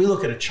 But we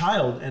look at a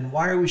child, and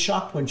why are we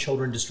shocked when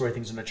children destroy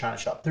things in a china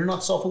shop? They're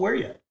not self-aware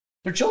yet.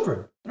 They're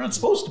children. They're not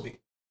supposed to be.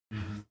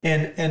 Mm-hmm.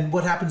 And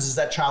what happens is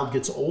that child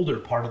gets older,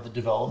 part of the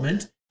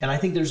development. And I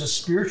think there's a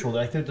spiritual,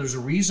 I think there's a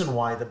reason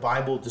why the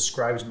Bible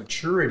describes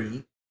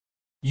maturity,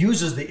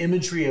 uses the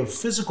imagery of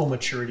physical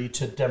maturity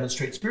to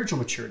demonstrate spiritual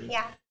maturity.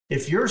 Yeah.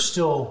 If you're a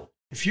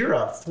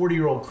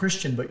 40-year-old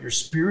Christian, but you're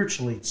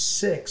spiritually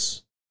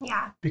 6,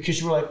 yeah, because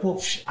you were like,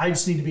 well, I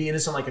just need to be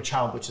innocent like a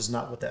child, which is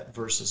not what that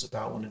verse is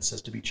about when it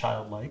says to be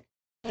childlike.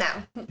 No.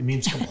 It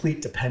means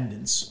complete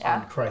dependence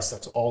on Christ.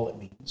 That's all it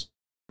means.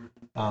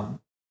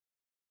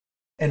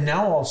 And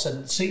now all of a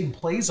sudden, Satan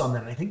plays on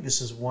that. And I think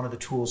this is one of the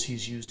tools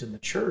he's used in the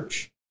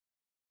church.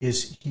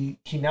 Is he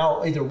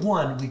now, either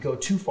one, we go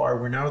too far,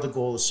 where now the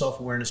goal is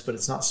self-awareness, but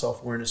it's not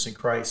self-awareness in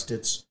Christ.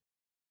 It's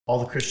all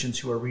the Christians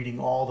who are reading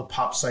all the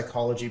pop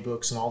psychology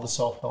books and all the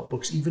self-help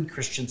books, even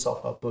Christian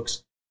self-help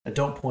books, that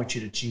don't point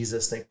you to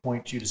Jesus. They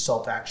point you to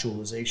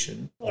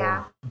self-actualization. Yeah.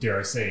 Or, dare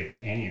I say,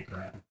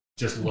 Enneagram.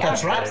 Just look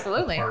That's at right. it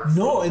Absolutely. apart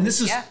No, from- and this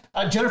is,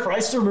 Jennifer, I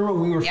still remember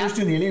when we were first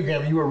doing the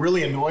Enneagram, you were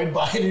really annoyed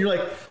by it. And you're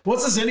like,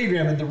 what's this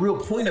Enneagram? And the real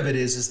point of it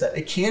is that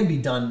it can be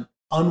done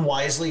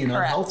unwisely and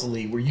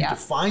unhealthily, where you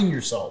define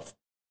yourself.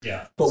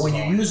 Yeah. But when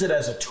you use it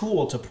as a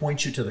tool to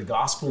point you to the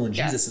gospel and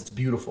Jesus, it's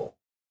beautiful.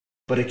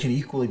 But it can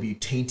equally be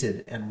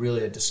tainted and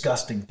really a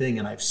disgusting thing.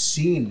 And I've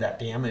seen that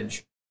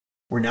damage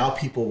where now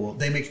people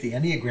they make the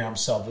Enneagram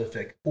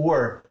salvific,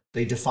 or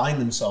they define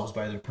themselves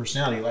by their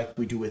personality, like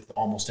we do with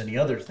almost any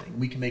other thing.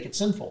 We can make it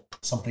sinful.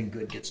 Something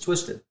good gets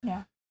twisted.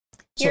 Yeah.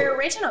 Your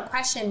original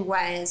question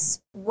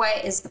was,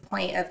 what is the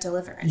point of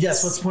deliverance?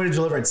 Yes, what's the point of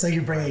deliverance? Thank you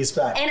for bringing us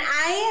back. And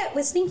I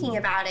was thinking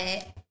about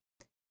it.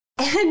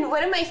 And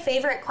one of my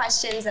favorite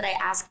questions that I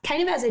ask,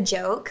 kind of as a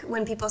joke,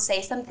 when people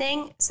say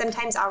something,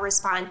 sometimes I'll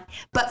respond,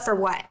 but for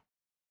what?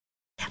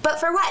 But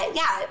for what?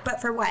 Yeah, but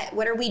for what?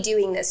 What are we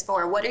doing this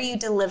for? What are you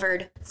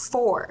delivered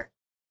for?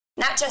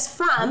 Not just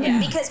from,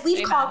 because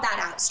we've called that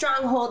out.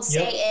 Strongholds,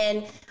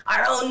 Satan,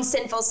 our own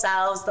sinful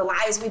selves, the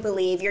lies we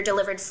believe, you're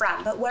delivered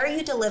from. But what are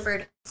you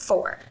delivered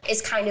for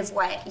is kind of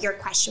what your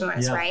question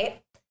was,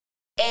 right?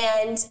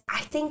 And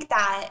I think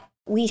that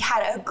we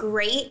had a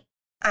great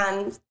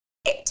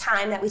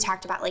time that we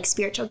talked about like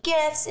spiritual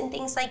gifts and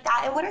things like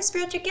that. And what are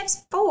spiritual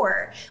gifts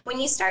for? When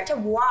you start to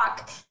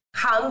walk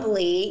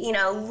humbly,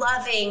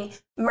 loving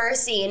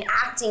mercy and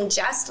acting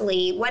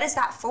justly, what is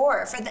that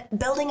for? For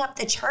building up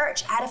the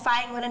church,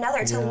 edifying one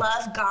another, to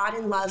love God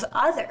and love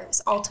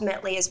others,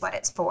 ultimately is what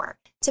it's for.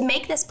 To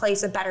make this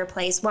place a better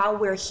place while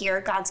we're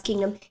here, God's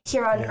kingdom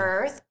here on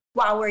earth,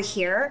 while we're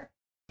here,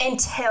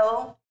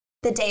 until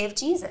the day of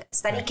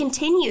Jesus, that he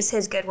continues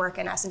his good work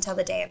in us until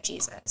the day of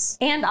Jesus.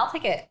 And I'll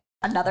take it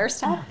another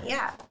step.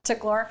 Yeah. To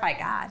glorify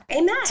God.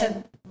 Amen.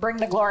 To bring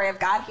the glory of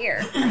God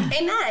here.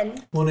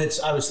 Amen. Well,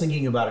 I was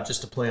thinking about it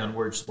just to play on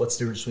words. What's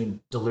the difference between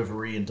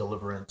delivery and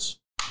deliverance?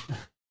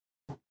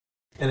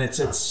 And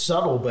it's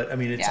subtle, but I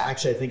mean, it's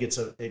actually, I think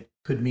it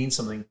could mean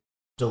something.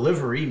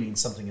 Delivery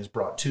means something is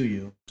brought to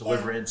you.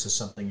 Deliverance is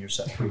something you're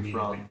set free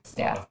from.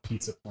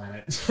 Pizza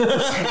Planet.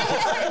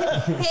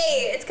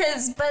 Hey, it's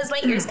because Buzz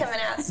Lightyear's coming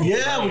out soon.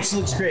 Yeah, which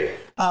looks great.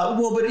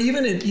 Well, but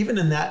even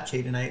in that,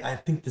 Kate, and I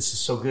think this is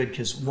so good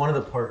because one of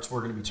the parts we're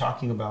going to be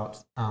talking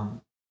about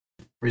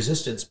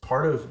resistance.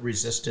 Part of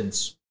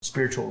resistance,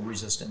 spiritual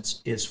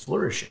resistance, is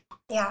flourishing.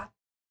 Yeah.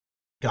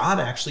 God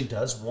actually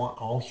does want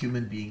all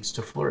human beings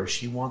to flourish.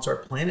 He wants our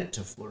planet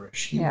to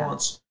flourish. He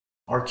wants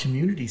our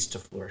communities to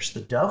flourish.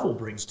 The devil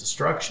brings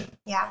destruction.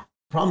 Yeah.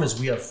 Problem is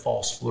we have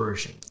false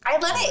flourishing. I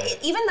love it.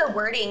 Even the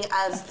wording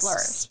of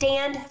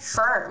stand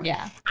firm.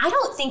 Yeah. I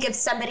don't think of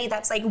somebody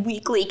that's like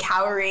weakly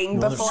cowering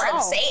before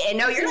Satan.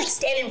 No, you're like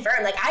standing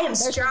firm. Like I am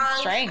strong.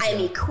 strength. I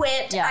am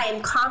equipped. I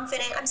am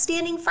confident. I'm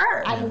standing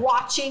firm. I'm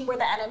watching where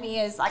the enemy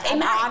is. Like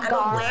Amen. I'm on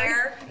guard.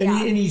 aware.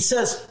 And he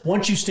says,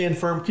 once you stand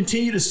firm,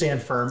 continue to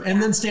stand firm,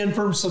 and then stand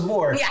firm some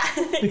more. Yeah.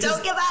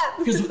 Don't give up.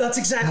 Because that's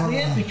exactly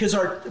it. Because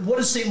what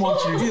does Satan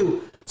want you to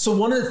do? So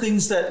one of the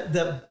things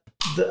that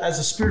as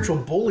a spiritual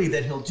bully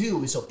that he'll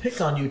do is he'll pick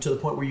on you to the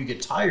point where you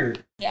get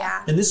tired.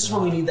 Yeah. And this is where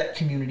we need that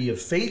community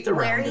of faith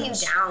around Wear you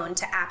us. down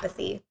to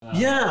apathy.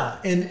 Yeah.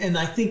 And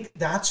I think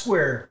that's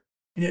where,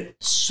 and it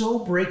so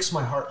breaks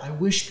my heart. I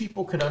wish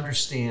people could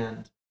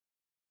understand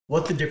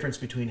what the difference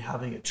between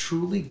having a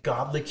truly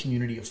godly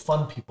community of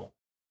fun people.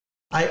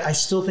 I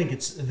still think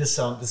this is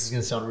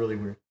going to sound really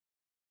weird.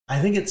 I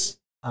think it's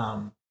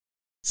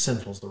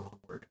sinful is the wrong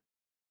word.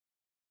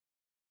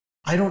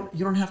 You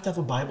don't have to have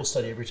a Bible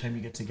study every time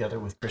you get together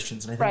with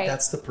Christians. And I think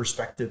that's the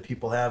perspective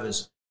people have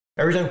is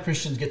every time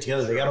Christians get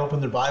together, they got to open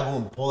their Bible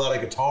and pull out a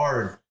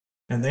guitar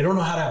and they don't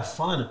know how to have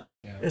fun.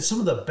 Yeah. Some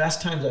of the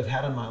best times I've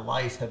had in my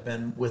life have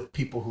been with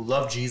people who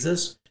love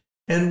Jesus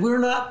And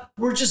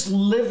we're just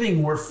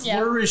living, we're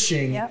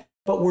flourishing,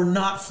 but we're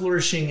not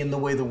flourishing in the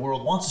way the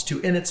world wants us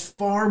to. And it's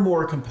far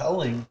more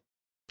compelling.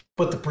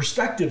 But the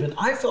perspective, and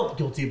I felt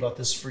guilty about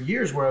this for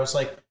years, where I was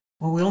like,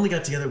 well, we only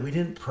got together, we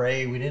didn't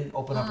pray, we didn't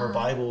open up our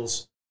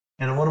Bibles.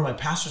 And one of my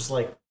pastors was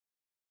like,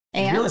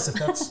 you realize if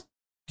that's,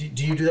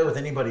 do you do that with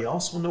anybody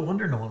else? Well, no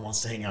wonder no one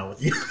wants to hang out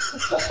with you.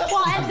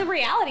 Well, and the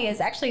reality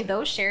is actually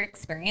those shared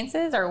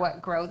experiences are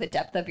what grow the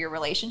depth of your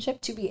relationship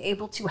to be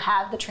able to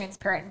have the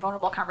transparent and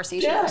vulnerable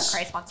conversations that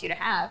Christ wants you to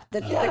have,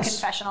 the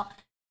confessional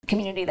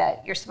community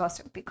that you're supposed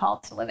to be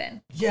called to live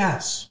in.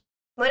 Yes.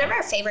 One of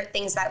our favorite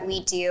things that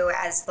we do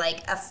as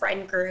like a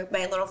friend group,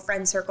 my little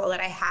friend circle that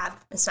I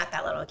have, it's not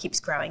that little, it keeps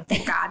growing,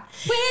 thank God.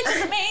 Which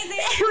is amazing.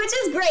 Which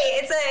is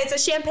great. It's a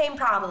champagne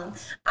problem.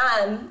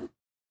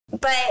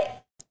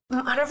 But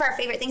one of our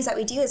favorite things that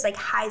we do is like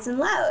highs and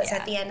lows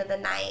at the end of the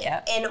night.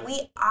 Yep. And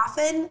we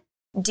often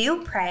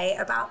do pray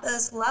about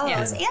those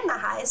lows and the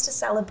highs to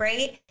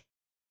celebrate.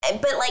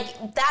 But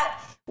like that,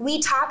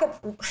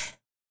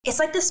 it's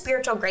like the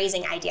spiritual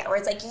grazing idea where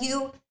it's like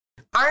you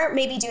aren't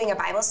maybe doing a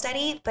Bible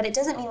study, but it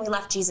doesn't mean we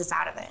left Jesus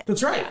out of it.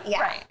 That's right.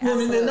 Yeah. Right. Well,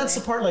 and that's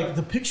the part, like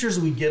the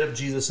pictures we get of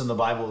Jesus in the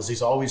Bible is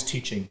he's always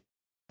teaching.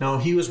 No,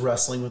 he was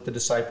wrestling with the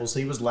disciples.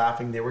 He was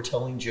laughing. They were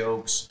telling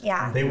jokes.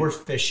 Yeah. They were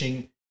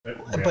fishing.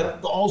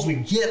 But all we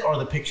get are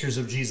the pictures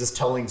of Jesus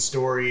telling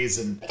stories.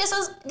 And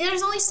because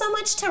there's only so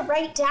much to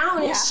write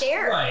down and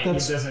share. Right. It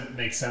doesn't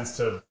make sense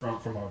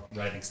from a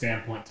writing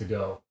standpoint to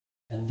go.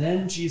 And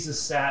then Jesus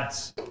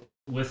sat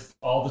with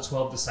all the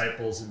 12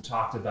 disciples and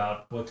talked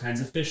about what kinds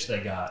of fish they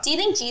got. Do you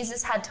think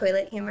Jesus had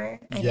toilet humor?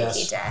 I think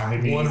he did.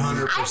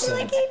 100%. I feel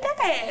like he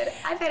did.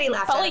 I bet he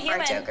laughed at a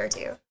fart joke or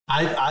two.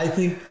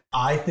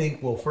 I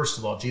think, well, first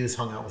of all, Jesus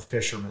hung out with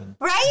fishermen.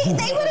 Right?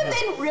 They would have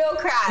been real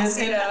crass,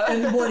 you know?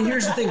 And well,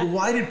 here's the thing.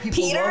 Why did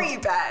people Peter, you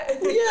bet.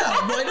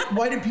 Yeah.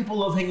 Why did people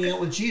love hanging out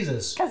with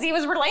Jesus? Because he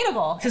was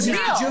relatable. Because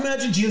could you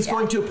imagine Jesus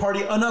going to a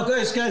party? Oh, no,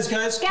 guys.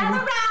 Gather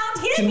around.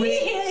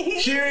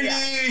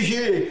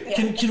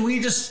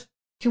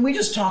 Can we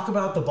just talk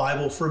about the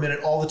Bible for a minute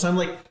all the time?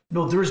 Like,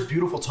 no, there's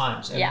beautiful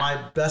times. And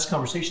my best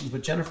conversations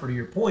with Jennifer, to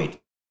your point,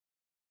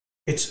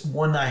 it's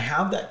when I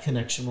have that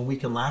connection, when we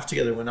can laugh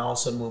together, when all of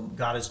a sudden when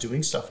God is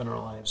doing stuff in our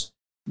lives,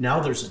 now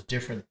there's a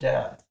different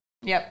depth.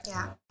 Yep.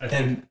 Yeah.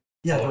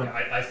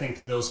 I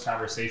think those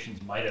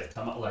conversations might have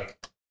come up like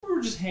we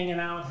were just hanging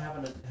out,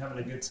 having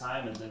a good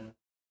time, and then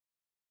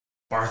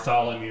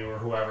Bartholomew or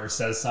whoever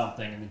says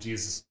something, and then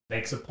Jesus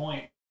makes a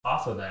point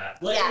off of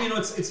that. Like, you know,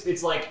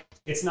 it's like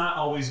it's not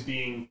always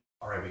being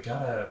all right. We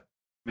gotta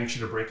make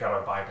sure to break out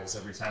our Bibles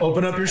every time.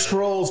 Open up your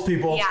scrolls,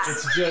 people. Yeah.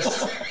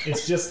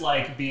 It's just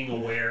like being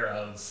aware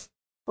of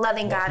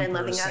loving God and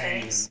loving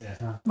others.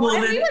 Well,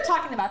 we were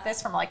talking about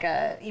this from like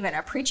even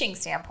a preaching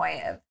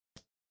standpoint of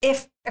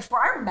if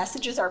our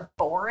messages are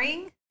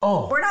boring,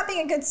 we're not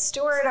being a good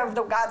steward of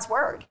God's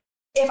word.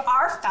 If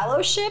our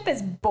fellowship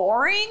is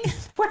boring,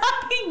 we're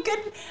not being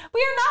good.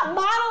 We are not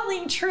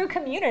modeling true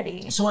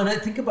community. So when I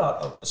think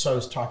about, I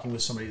was talking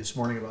with somebody this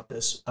morning about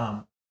this.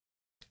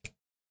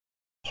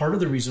 Part of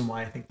the reason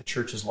why I think the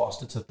church has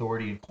lost its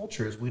authority and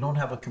culture is we're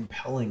not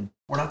compelling.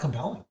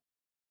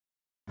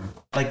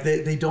 Like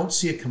they don't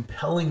see a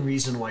compelling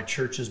reason why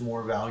church is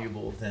more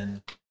valuable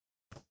than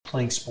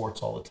playing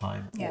sports all the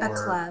time.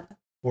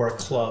 Or a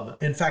club.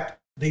 In fact,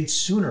 they'd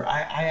sooner,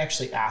 I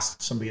actually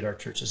asked somebody at our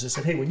church, I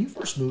said, hey, when you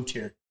first moved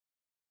here,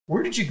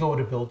 where did you go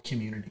to build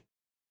community?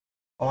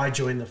 Oh, I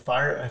joined the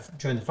fire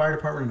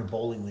department in a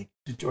bowling league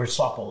or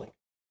softball league.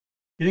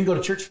 You didn't go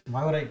to church?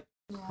 Why would I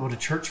go to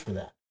church for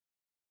that?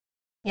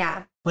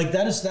 Yeah. Like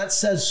that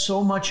says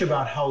so much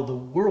about how the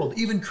world,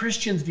 even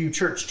Christians view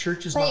church.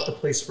 Church is not the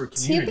place for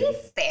community. To be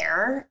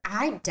fair,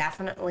 I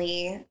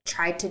definitely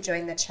tried to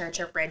join the church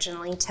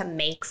originally to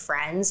make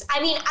friends. I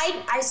mean,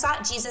 I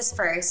sought Jesus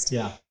first.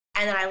 Yeah.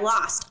 And then I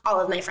lost all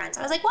of my friends.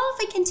 I was like, well,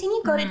 if I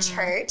continue to go to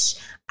church,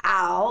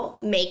 I'll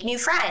make new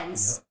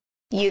friends.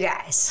 Yep. You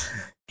guys.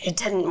 It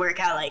didn't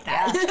work out like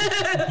that.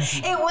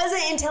 It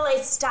wasn't until I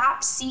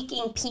stopped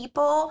seeking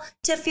people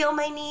to fill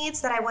my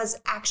needs that I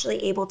was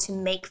actually able to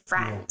make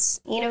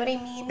friends. Yeah. You know what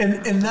I mean?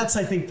 And that's,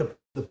 I think,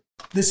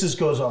 this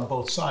goes on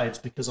both sides,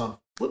 because on the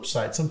flip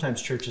side,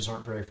 sometimes churches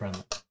aren't very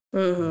friendly.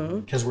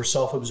 Because we're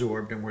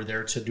self-absorbed and we're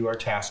there to do our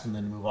task and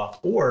then move off.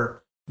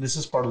 Or, this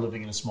is part of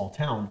living in a small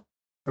town,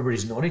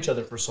 everybody's known each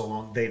other for so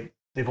long,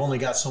 they've only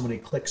got so many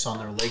clicks on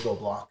their Lego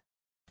block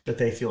that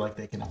they feel like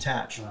they can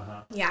attach.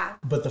 Yeah.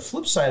 But the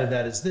flip side of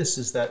that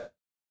is that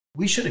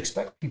we should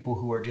expect people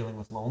who are dealing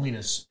with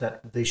loneliness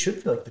that they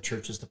should feel like the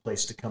church is the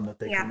place to come, that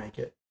they can make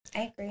it.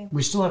 I agree.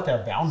 We still have to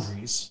have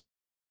boundaries,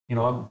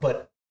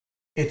 but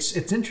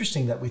it's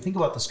interesting that we think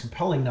about this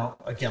compelling. Now,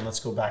 again,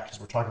 let's go back because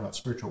we're talking about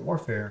spiritual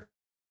warfare.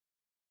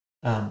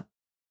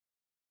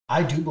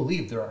 I do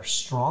believe there are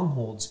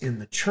strongholds in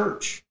the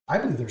church. I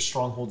believe there's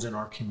strongholds in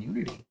our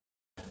community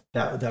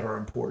that are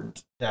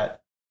important,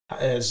 that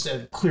as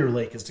Clear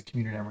Lake is the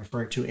community I'm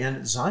referring to,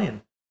 and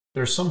Zion,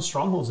 there are some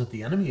strongholds that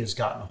the enemy has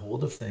gotten a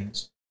hold of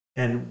things,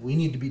 and we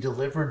need to be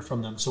delivered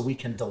from them so we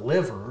can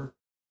deliver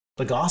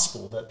the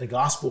gospel, that the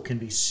gospel can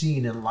be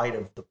seen in light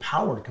of the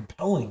power and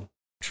compelling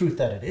truth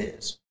that it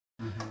is.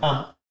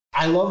 Mm-hmm.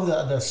 I love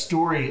the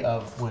story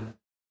of when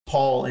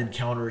Paul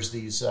encounters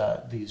these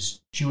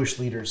Jewish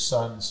leaders'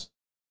 sons,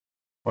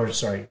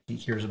 he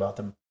hears about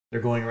them.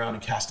 They're going around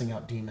and casting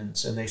out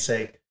demons, and they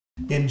say,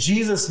 in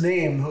Jesus'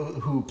 name,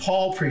 who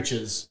Paul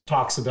preaches,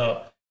 talks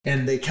about,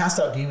 and they cast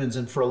out demons,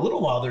 and for a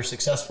little while they're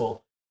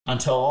successful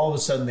until all of a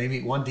sudden they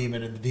meet one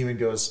demon, and the demon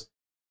goes,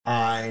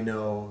 I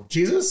know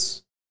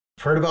Jesus,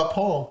 heard about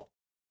Paul.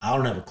 I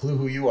don't have a clue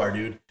who you are,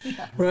 dude.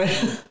 Yeah.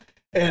 Right?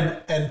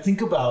 And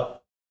think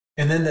about,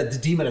 and then the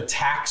demon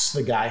attacks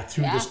the guy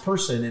through this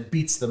person and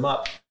beats them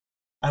up.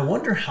 I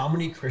wonder how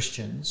many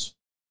Christians,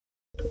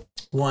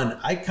 one,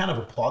 I kind of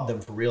applaud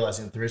them for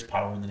realizing that there is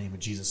power in the name of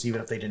Jesus,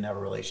 even if they didn't have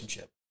a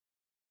relationship.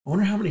 I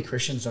wonder how many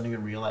Christians don't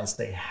even realize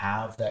they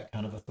have that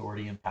kind of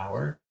authority and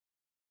power.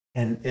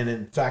 And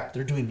in fact,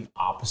 they're doing the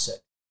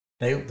opposite.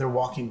 They're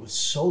walking with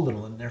so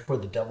little, and therefore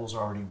the devil's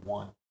already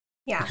won.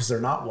 Yeah. Because they're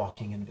not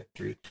walking in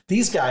victory.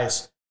 These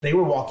guys, they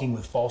were walking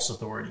with false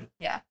authority.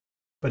 Yeah.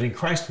 But in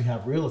Christ, we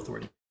have real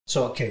authority.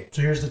 So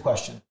here's the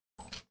question.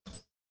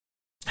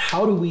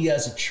 How do we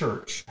as a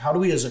church,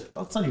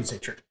 let's not even say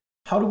church,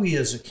 how do we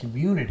as a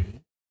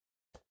community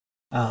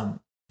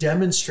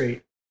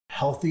demonstrate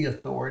healthy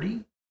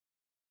authority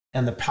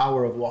and the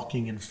power of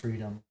walking in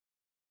freedom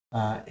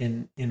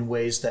in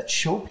ways that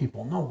show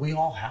people, no, we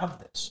all have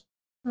this?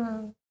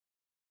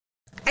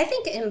 I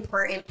think an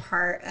important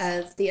part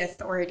of the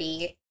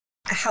authority,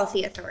 a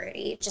healthy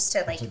authority, just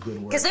to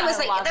because it was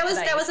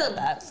that was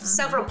a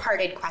several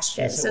parted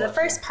question. Yes, so the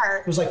first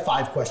part, it was like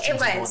 5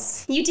 questions. It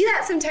was. You do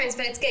that sometimes,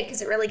 but it's good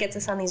because it really gets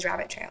us on these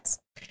rabbit trails.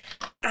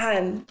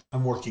 I'm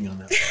working on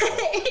that.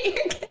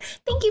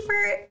 Thank you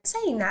for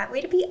saying that. Way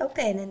to be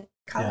open and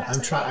call it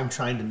out. I'm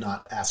trying to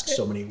not ask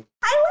so many.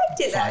 I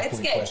liked it though. It's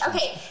good. Questions.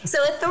 Okay,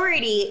 so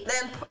authority,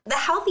 the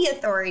healthy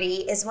authority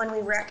is when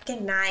we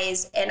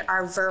recognize and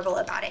are verbal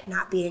about it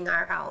not being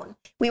our own.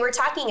 We were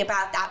talking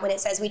about that when it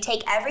says we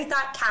take every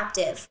thought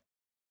captive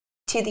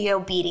to the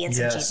obedience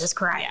of Jesus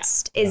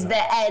Christ is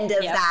the end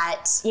of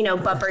that,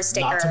 bumper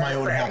sticker. Not to my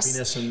own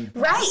happiness.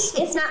 Right.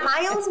 It's not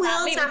my own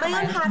will. It's not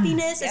my own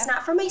happiness. It's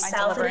not for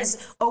myself. It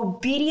is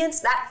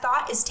obedience. That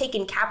thought is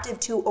taken captive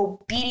to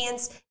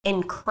obedience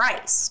in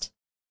Christ.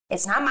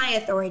 It's not my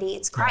authority.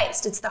 It's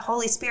Christ. It's the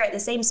Holy Spirit. The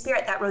same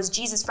Spirit that rose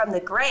Jesus from the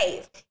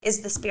grave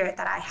is the Spirit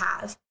that I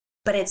have.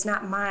 But it's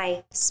not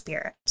my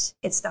spirit.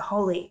 It's the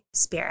Holy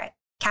Spirit,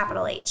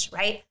 capital H,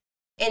 right?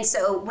 And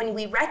so when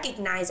we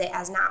recognize it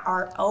as not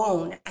our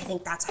own, I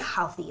think that's a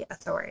healthy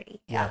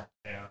authority. Yeah.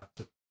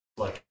 To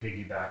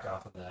piggyback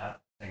off of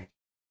that, I think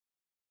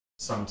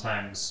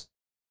sometimes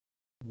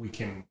we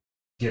can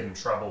get in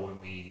trouble when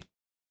we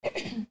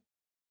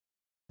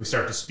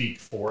start to speak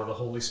for the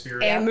Holy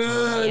Spirit.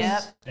 Amen.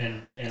 Yep.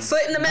 And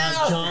foot in the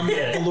mouth. John,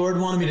 the Lord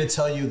wanted me to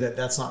tell you that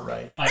that's not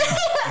right.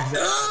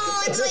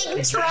 It's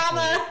like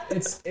trauma.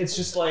 It's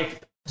just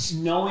like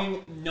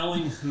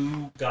knowing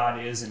who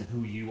God is and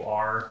who you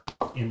are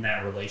in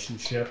that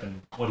relationship and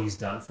what He's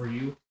done for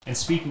you, and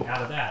speaking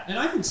out of that. And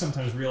I think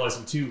sometimes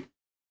realizing too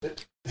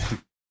that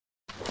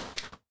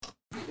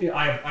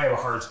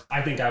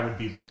I think I would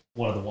be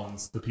one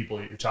of the people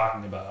that you're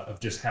talking about, of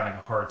just having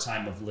a hard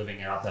time of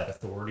living out that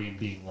authority and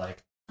being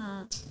like,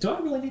 do I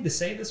really need to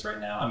say this right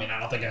now? I mean, I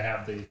don't think I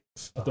have the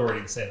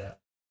authority to say that.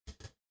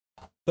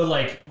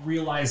 But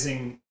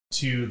realizing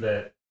too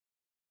that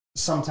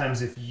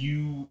sometimes if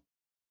you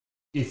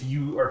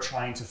are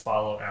trying to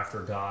follow after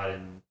God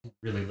and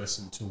really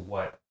listen to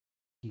what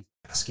He's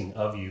asking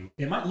of you,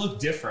 it might look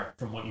different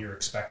from what you're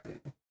expecting.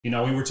 We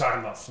were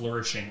talking about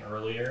flourishing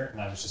earlier, and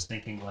I was just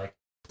thinking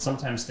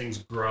sometimes things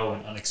grow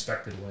in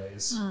unexpected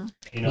ways.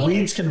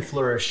 Weeds can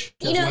flourish.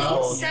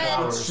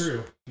 It's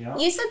true.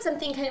 You said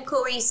something kind of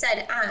cool where you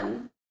said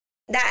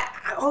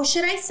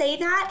should I say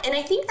that? And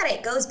I think that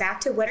it goes back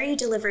to what are you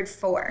delivered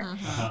for?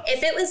 Uh-huh.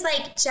 If it was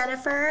like,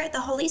 Jennifer, the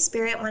Holy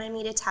Spirit wanted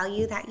me to tell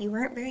you that you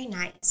weren't very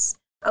nice.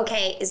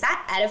 Okay, is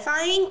that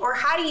edifying? Or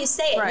how do you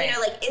say it? Right.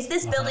 Is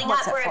this building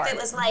up? Or if it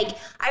was like,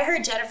 I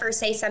heard Jennifer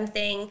say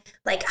something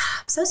like,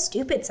 I'm so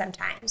stupid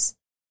sometimes.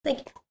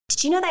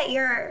 Did you know that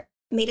you're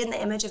made in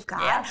the image of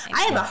God? Yeah,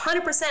 I have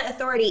 100%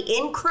 authority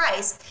in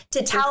Christ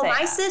to tell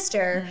my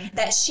sister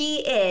that she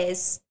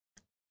is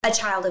a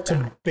child of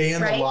God. To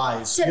ban the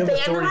lies. To ban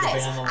the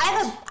lies.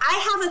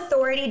 I have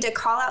authority to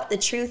call out the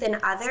truth in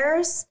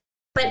others,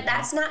 but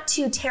that's not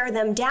to tear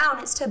them down.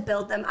 It's to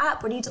build them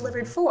up. What are you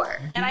delivered for?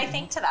 And I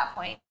think to that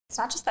point, it's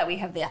not just that we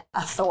have the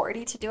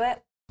authority to do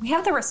it. We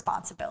have the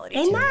responsibility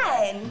to do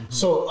it.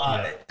 So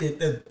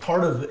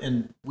part of,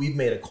 and we've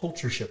made a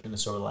culture shift in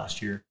this over the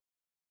last year.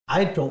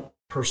 I don't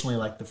personally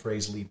like the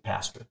phrase lead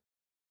pastor.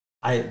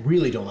 I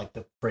really don't like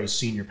the phrase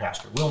senior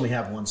pastor. We only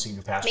have one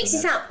senior pastor. Makes you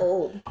sound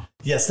old.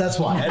 Yes, that's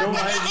why. I don't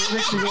mind. It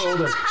makes me go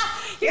older.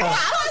 You're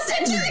half a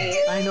century.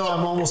 I know,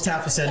 I'm almost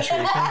half a century.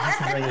 Thank you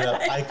for bringing it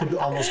up. I could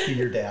almost be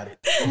your dad.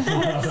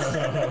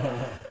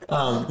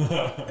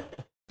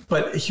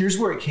 But here's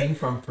where it came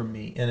from for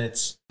me,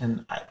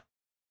 and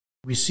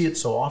we see it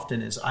so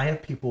often is I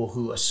have people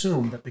who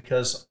assume that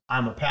because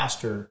I'm a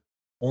pastor,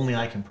 only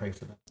I can pray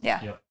for them.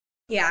 Yeah. Yep.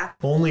 Yeah.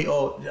 Only,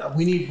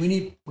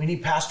 we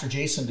need Pastor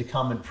Jason to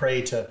come and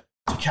pray to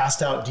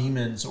cast out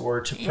demons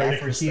or to pray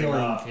for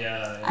healing.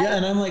 Yeah.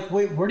 And I'm like,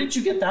 wait, where did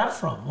you get that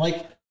from?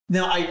 Like,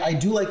 now I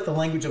do like the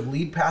language of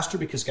lead pastor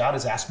because God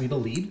has asked me to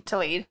lead.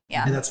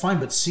 Yeah. And that's fine.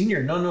 But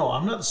senior, no,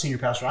 I'm not the senior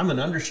pastor. I'm an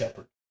under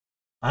shepherd.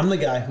 I'm the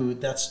guy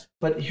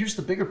but here's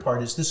the bigger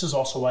part is this is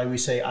also why we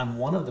say I'm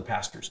one of the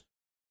pastors.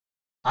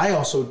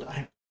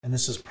 And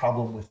this is a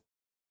problem with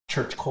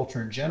church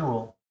culture in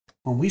general.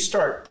 When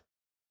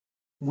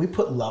we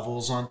put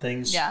levels on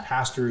things,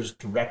 pastors,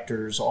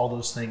 directors, all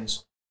those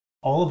things,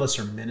 all of us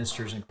are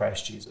ministers in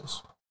Christ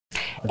Jesus.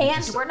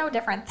 And we're no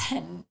different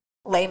than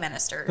lay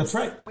ministers. That's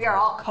right. We are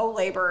all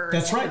co-laborers.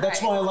 That's right.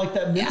 That's why I like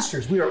that,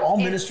 ministers. We are all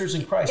ministers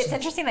in Christ. It's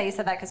interesting that you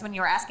said that because when you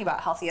were asking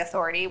about healthy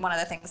authority, one of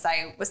the things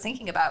I was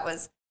thinking about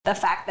was the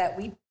fact that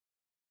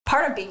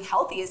part of being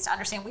healthy is to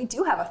understand we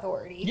do have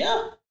authority.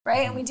 Yeah.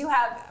 Right? And we do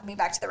have,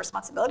 back to the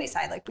responsibility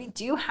side, like we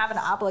do have an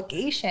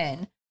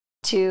obligation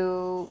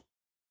to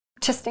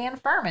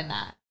stand firm in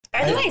that.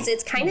 Otherwise,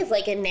 it's kind of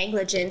like a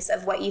negligence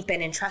of what you've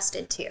been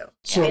entrusted to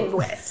and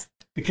with.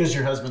 Because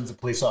your husband's a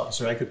police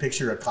officer, I could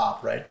picture a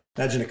cop, right?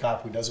 Imagine a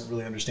cop who doesn't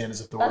really understand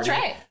his authority.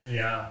 That's right.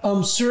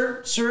 Yeah.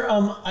 Sir,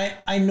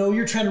 I know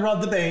you're trying to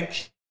rob the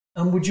bank.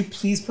 Would you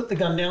please put the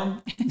gun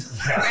down?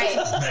 Right.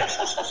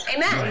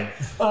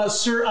 Amen.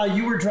 Sir,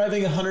 you were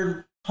driving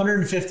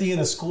 150 in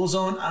a school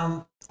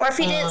zone. Or if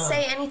he didn't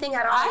say anything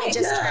at all, he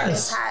just turned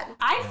his head.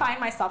 I find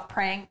myself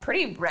praying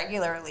pretty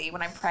regularly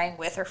when I'm praying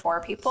with or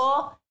for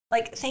people.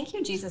 Like, thank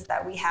you, Jesus,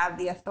 that we have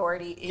the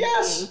authority in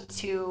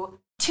you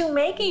to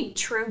make a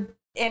true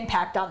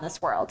impact on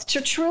this world, to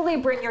truly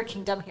bring your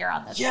kingdom here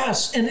on this world.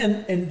 Yes,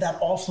 and that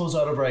all flows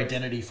out of our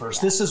identity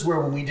first. Yeah. This is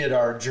where when we did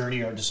our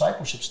journey, our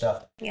discipleship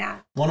stuff,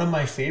 one of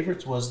my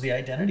favorites was the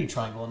identity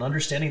triangle and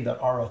understanding that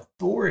our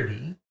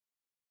authority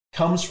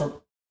comes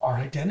from our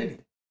identity.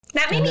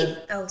 That made me...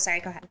 Oh, sorry,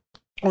 go ahead.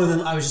 Oh, and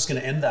then I was just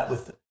going to end that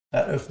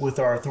with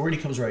our authority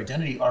comes our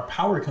identity. Our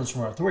power comes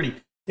from our authority.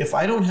 If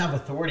I don't have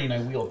authority and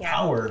I wield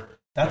power,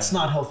 that's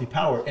not healthy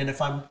power. And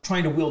if I'm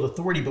trying to wield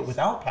authority but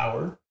without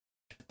power,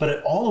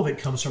 but all of it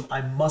comes from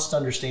I must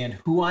understand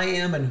who I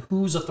am and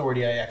whose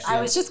authority I actually am.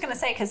 I was just going to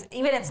say, because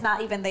it's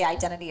not even the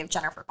identity of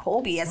Jennifer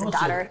Colby as a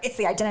daughter, it's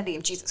the identity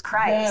of Jesus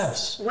Christ.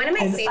 Yes. One of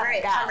my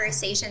favorite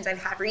conversations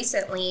I've had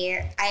recently,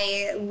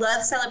 I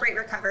love Celebrate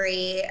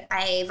Recovery.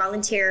 I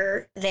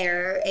volunteer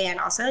there and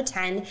also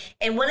attend.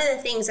 And one of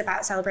the things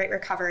about Celebrate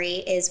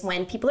Recovery is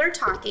when people are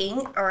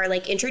talking or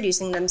like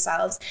introducing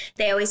themselves,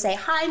 they always say,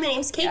 hi, my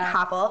name's Kate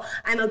Hopple.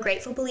 I'm a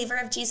grateful believer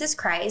of Jesus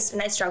Christ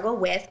and I struggle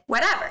with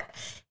whatever.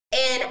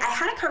 And I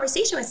had a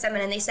conversation with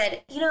someone and they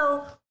said,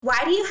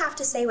 why do you have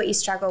to say what you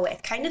struggle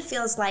with? Kind of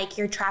feels like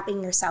you're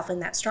trapping yourself in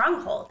that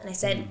stronghold. And I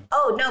said,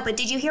 oh, no, but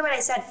did you hear what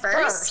I said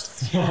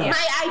first?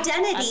 My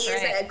identity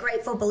is a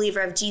grateful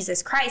believer of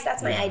Jesus Christ.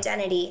 That's my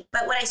identity.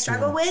 But what I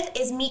struggle with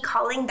is me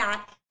calling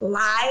that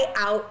lie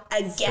out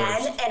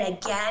again and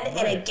again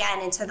and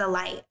again into the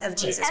light of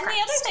Jesus Christ. And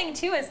the other thing,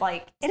 too, is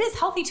like, it is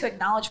healthy to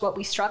acknowledge what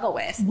we struggle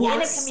with in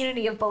a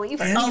community of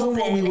believers. And even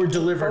what we were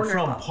delivered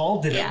from.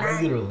 Paul did it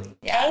regularly.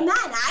 Yeah. Amen.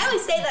 I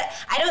always say that.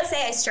 I don't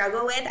say I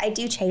struggle with. I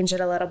do change it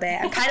a little bit.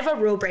 I'm kind of a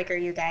rule breaker,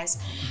 you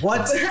guys.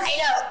 What? I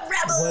know.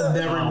 Rebel. I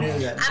never knew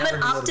that. I'm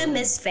an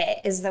optimist fit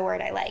is the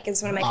word I like.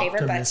 It's one of my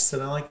favorite books.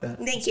 And I like that.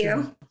 Thank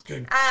you.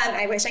 Good.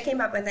 I wish I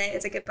came up with it.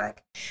 It's a good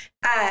book.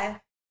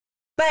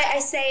 But I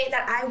say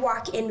that I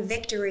walk in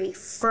victory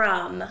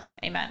from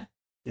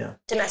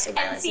domestic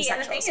violence and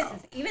sexual assault.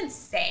 Is even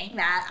saying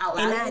that out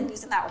loud and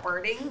using that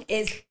wording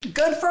is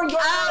good for your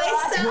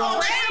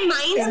it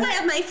reminds me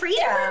of my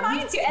freedom. It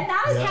reminds you. And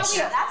that is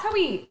that's how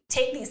we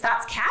take these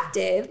thoughts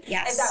captive.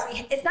 Yes. Is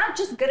that it's not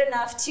just good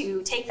enough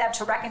to take them,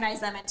 to recognize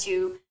them and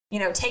to,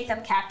 take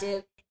them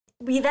captive.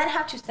 We then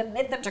have to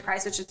submit them to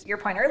Christ, which is your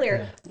point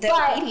earlier. The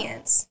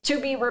obedience.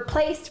 To be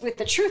replaced with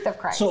the truth of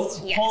Christ. So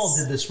Paul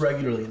did this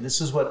regularly, and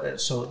this is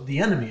so the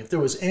enemy, if there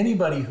was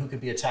anybody who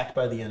could be attacked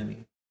by the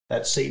enemy,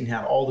 that Satan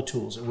had all the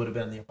tools, it would have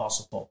been the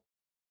Apostle Paul.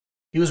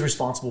 He was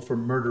responsible for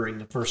murdering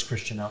the first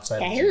Christian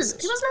outside of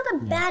Jesus. He was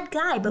not a bad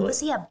guy, but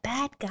was he a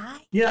bad guy?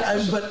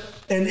 Yeah,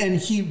 and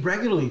he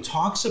regularly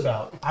talks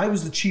about, I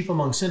was the chief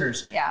among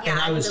sinners. Yeah. And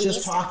I was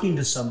just talking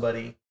to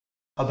somebody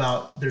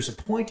about there's a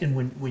point in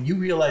when you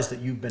realize that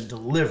you've been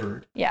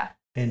delivered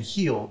and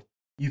healed,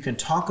 you can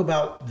talk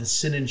about the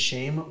sin and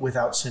shame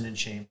without sin and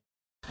shame.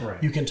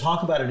 Right. You can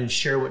talk about it and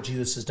share what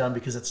Jesus has done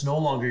because it's no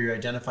longer you're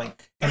identifying.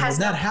 And when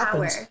that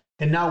happens,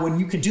 and now when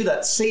you can do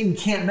that, Satan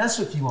can't mess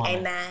with you on it.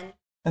 Amen.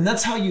 And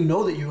that's how you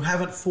know that you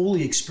haven't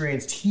fully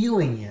experienced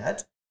healing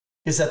yet,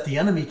 is that the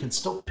enemy can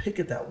still pick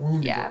at that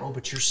wound and go, oh,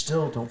 but you're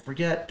still, don't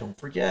forget.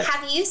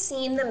 Have you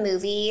seen the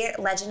movie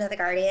Legend of the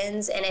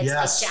Guardians? And it's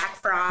like Jack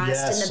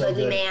Frost and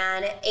the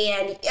Boogeyman.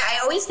 And I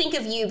always think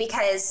of you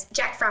because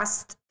Jack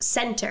Frost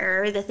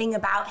center, the thing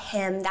about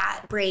him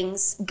that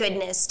brings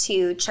goodness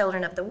to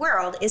children of the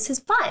world is his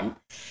fun.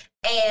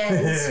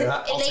 And,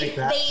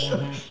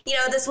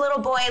 this little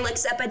boy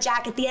looks up at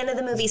Jack at the end of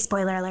the movie,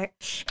 spoiler alert,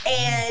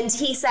 and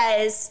he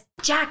says,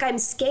 Jack, I'm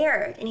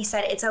scared. And he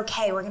said, it's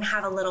okay, we're going to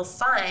have a little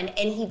fun.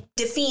 And he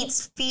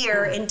defeats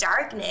fear and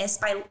darkness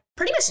by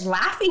pretty much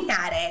laughing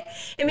at it.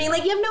 I mean,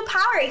 like, you have no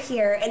power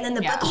here. And then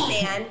the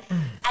boogeyman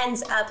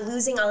ends up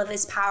losing all of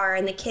his power,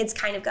 and the kids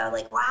kind of go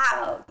like,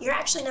 wow, you're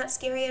actually not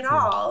scary at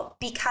all,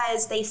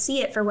 because they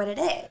see it for what it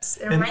is.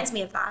 It reminds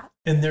me of that.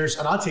 And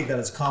I'll take that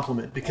as a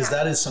compliment, because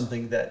that is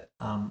something that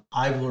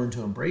I've learned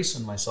to embrace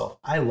in myself.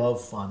 I love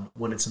fun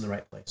when it's in the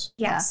right place.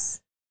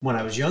 Yes. When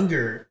I was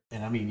younger,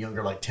 and I mean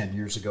younger like 10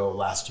 years ago,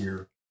 last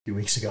year, a few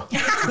weeks ago.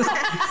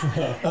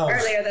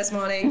 Earlier this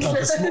morning.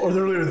 Or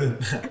earlier than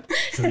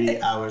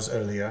 3 hours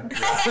earlier.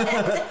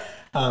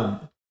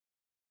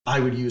 I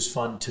would use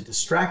fun to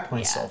distract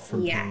myself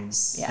from pain.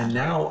 Yeah. And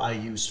now I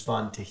use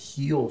fun to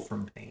heal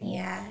from pain.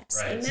 Yes.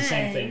 Right. It's the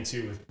same thing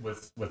too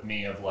with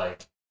me of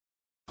like,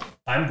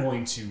 I'm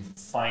going to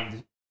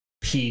find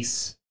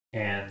peace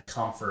and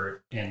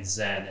comfort and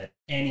Zen at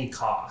any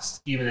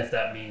cost, even if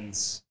that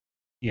means,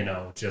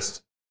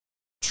 just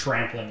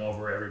trampling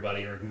over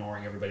everybody or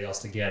ignoring everybody else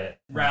to get it,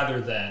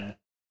 rather than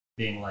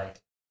being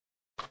like,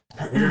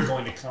 we're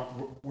going to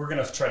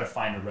try to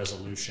find a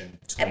resolution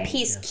between a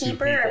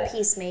peacekeeper or a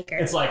peacemaker.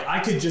 It's like I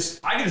could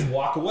just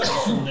walk away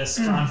from this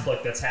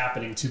conflict that's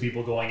happening, two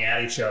people going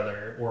at each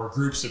other or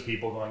groups of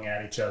people going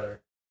at each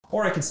other,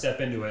 or I can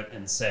step into it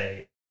and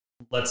say,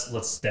 let's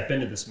step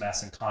into this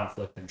mess and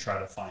conflict and try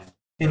to find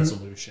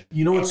resolution.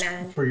 You know what's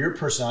for your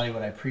personality,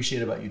 what I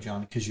appreciate about you,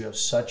 John, because you have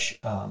such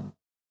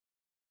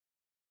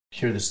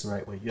hear this the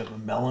right way. You have a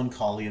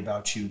melancholy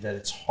about you that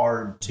it's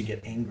hard to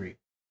get angry,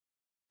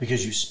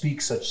 because you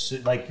speak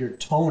like your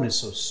tone is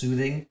so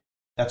soothing.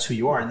 That's who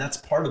you are. And that's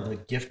part of the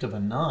gift of a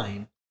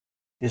 9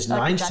 is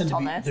like 9s tend to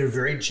be, they're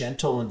very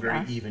gentle and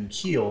very even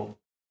keeled.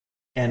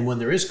 And when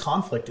there is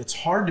conflict, it's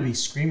hard to be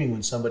screaming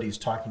when somebody's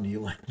talking to you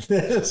like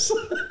this.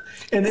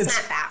 And it's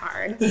not that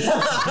hard.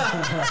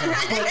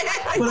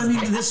 but I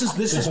mean, this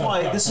is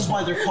why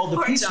they're called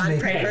the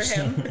peacemakers.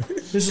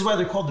 This is why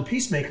they're called the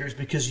peacemakers,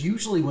 because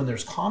usually when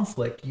there's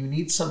conflict, you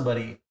need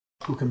somebody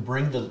who can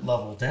bring the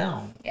level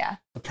down. Yeah.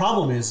 The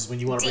problem is when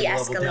you want to bring the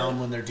level down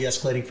when they're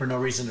de-escalating for no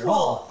reason at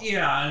all.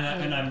 Yeah,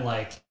 and I'm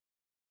like,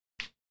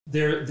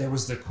 there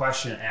was the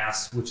question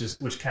asked, which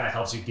kind of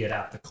helps you get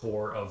at the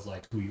core of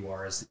like who you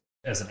are as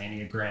an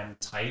Enneagram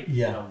type.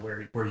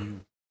 Where you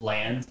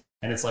land,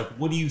 and it's like,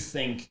 what do you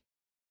think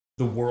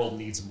the world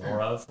needs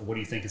more of, or what do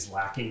you think is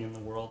lacking in the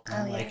world? And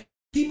I'm like,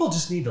 people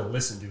just need to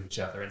listen to each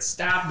other and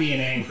stop being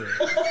angry.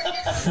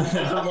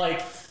 And I'm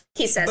like.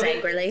 He says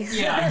angrily.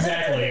 Yeah,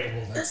 exactly.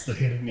 Well, that's the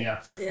hidden,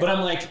 yeah. But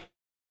I'm like,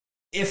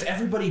 if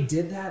everybody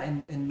did that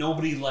and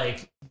nobody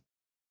like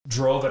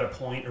drove at a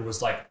point or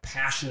was like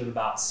passionate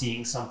about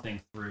seeing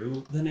something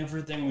through, then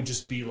everything would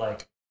just be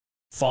like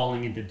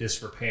falling into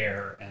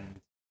disrepair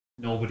and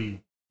nobody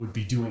would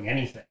be doing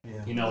anything.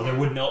 Yeah.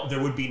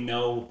 There would be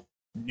no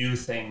new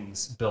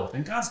things built.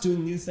 And God's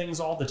doing new things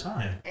all the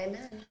time.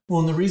 Amen. Well,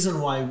 and the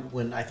reason why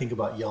when I think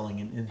about yelling,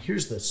 and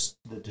here's the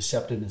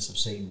deceptiveness of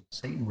Satan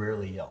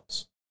rarely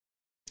yells.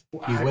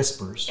 He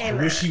whispers. I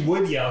wish he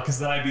would yell, because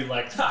then I'd be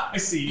like, ha, I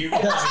see you.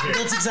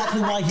 That's exactly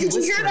why he whispers.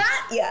 Did you hear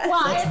that? Yeah.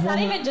 Well, it's not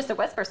even just a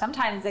whisper.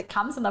 Sometimes it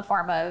comes in the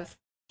form of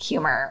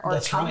humor, or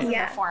it comes in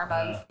the form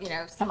of,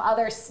 some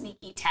other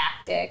sneaky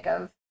tactic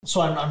of. So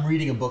I'm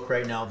reading a book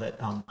right now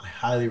that I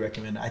highly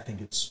recommend. I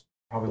think it's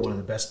probably one of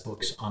the best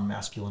books on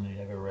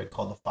masculinity I've ever read,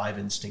 called The 5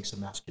 Instincts of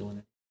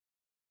Masculinity.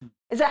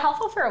 Is it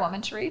helpful for a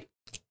woman to read?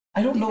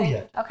 I don't know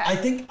yet. Okay. I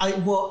think I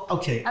don't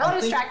want to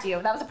distract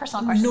you. That was a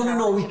personal question.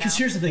 No. Because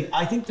here's the thing.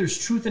 I think there's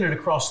truth in it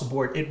across the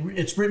board.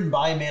 It's written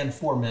by a man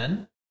for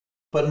men.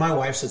 But my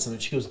wife said something.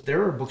 She goes,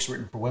 there are books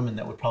written for women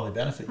that would probably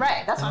benefit you.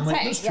 Right. That's what I'm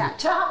saying. Yeah.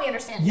 To help me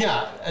understand.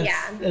 Yeah.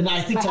 And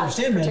I think to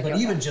understand men, but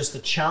even just the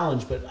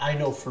challenge. But I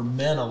know for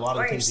men, a lot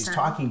of the things he's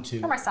talking to.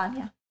 For my son,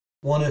 yeah.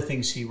 One of the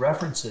things he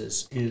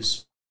references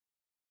is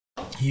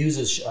he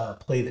uses a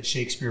play that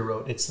Shakespeare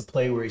wrote. It's the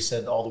play where he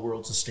said all the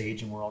world's a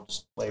stage and we're all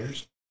just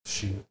players.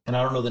 Shoot. And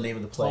I don't know the name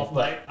of the play,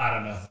 but I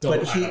don't know.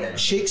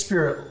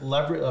 Shakespeare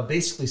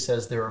basically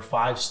says there are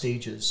 5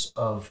 stages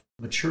of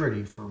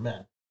maturity for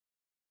men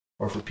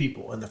or for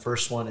people. And the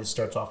first one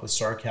starts off with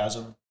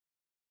sarcasm.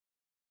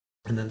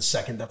 And then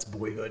second, that's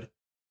boyhood.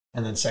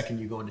 And then second,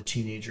 you go into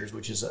teenagers,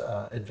 which is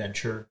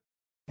adventure.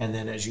 And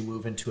then as you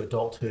move into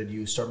adulthood,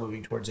 you start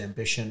moving towards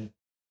ambition.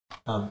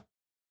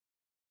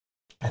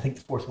 I think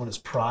the 4th one is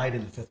pride,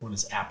 and the 5th one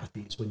is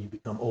apathy. It's when you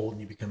become old and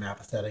you become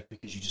apathetic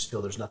because you just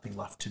feel there's nothing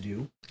left to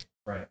do.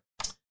 Right.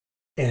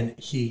 And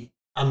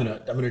I'm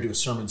gonna do a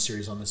sermon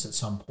series on this at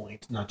some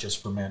point, not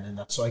just for men, and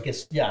that. So I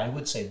guess I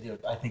would say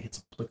I think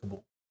it's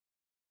applicable.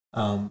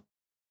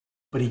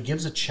 But he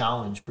gives a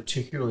challenge,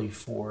 particularly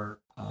for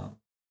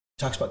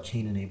talks about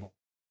Cain and Abel.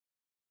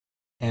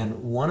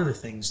 And one of the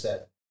things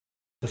that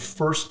the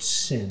first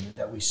sin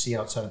that we see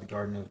outside of the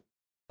Garden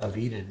of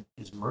Eden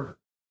is murder.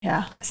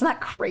 Yeah. Isn't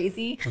that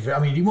crazy? I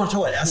mean, you want to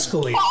talk about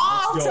escalating?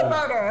 All to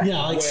murder.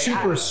 Yeah, like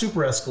super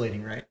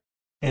escalating, right?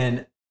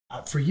 And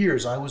for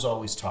years, I was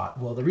always taught,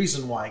 well, the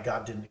reason why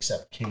God didn't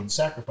accept Cain's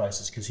sacrifice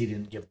is because he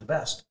didn't give the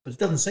best. But it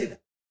doesn't say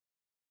that.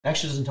 It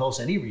actually doesn't tell us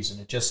any reason.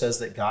 It just says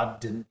that God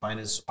didn't find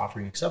his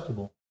offering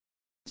acceptable.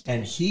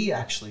 And he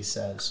actually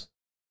says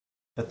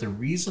that the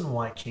reason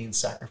why Cain's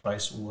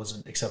sacrifice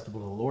wasn't acceptable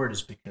to the Lord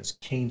is because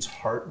Cain's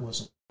heart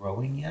wasn't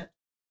growing yet.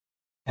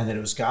 And that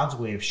it was God's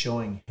way of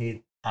showing,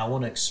 hey, I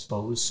want to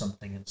expose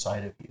something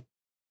inside of you.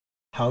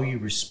 How you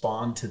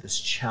respond to this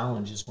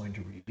challenge is going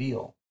to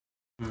reveal.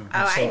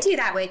 I do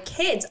that with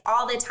kids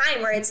all the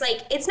time, where it's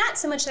like, it's not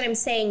so much that I'm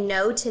saying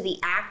no to the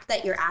act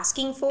that you're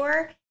asking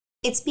for.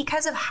 It's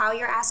because of how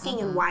you're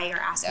asking and why you're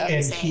asking.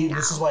 And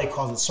this is why he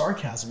calls it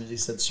sarcasm, is he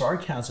said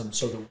sarcasm.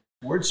 So the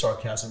word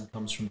sarcasm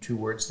comes from two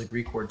words. The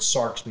Greek word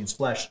sarx means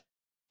flesh.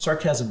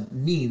 Sarcasm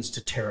means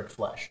to tear at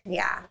flesh.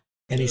 Yeah.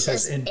 And he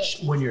says,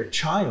 when you're a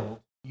child,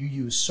 you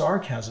use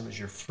sarcasm as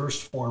your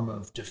first form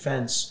of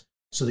defense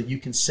so that you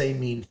can say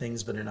mean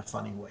things, but in a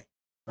funny way.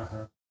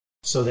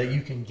 So that you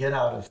can get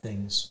out of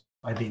things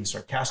by being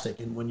sarcastic.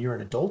 And when you're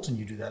an adult and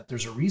you do that,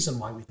 there's a reason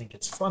why we think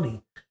it's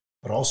funny,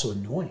 but also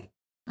annoying.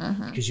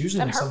 Because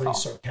usually when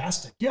somebody's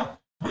sarcastic,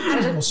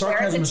 well,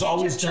 sarcasm is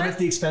always done at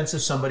the expense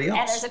of somebody else.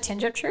 And there's a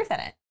tinge of truth in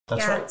it.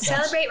 That's right.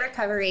 Celebrate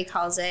Recovery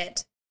calls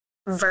it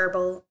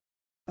verbal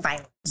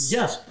violence.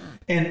 Yes.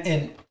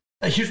 And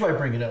here's why I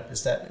bring it up,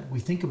 is that we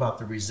think about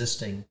the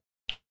resisting.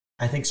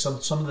 I think some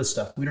of the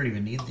stuff we don't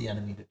even need the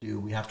enemy to do.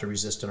 We have to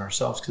resist in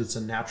ourselves because it's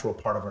a natural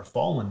part of our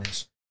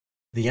fallenness.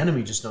 The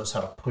enemy just knows how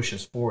to push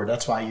us forward.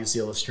 That's why I use the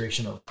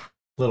illustration of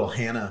little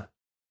Hannah,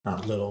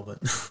 not little,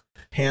 but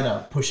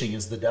Hannah pushing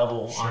as the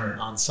devil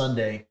on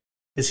Sunday.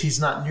 Is he's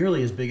not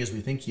nearly as big as we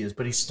think he is,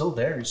 but he's still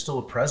there. He's still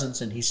a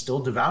presence, and he still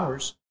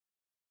devours.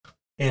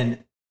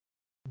 And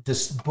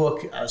this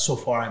book, so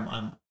far,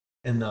 I'm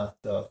in the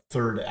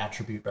third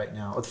attribute right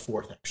now, or the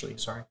fourth, actually,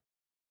 sorry.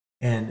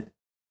 And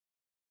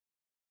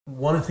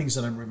one of the things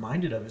that I'm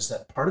reminded of is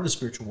that part of the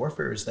spiritual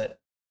warfare is that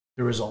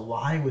there is a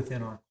lie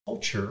within our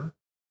culture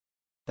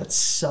that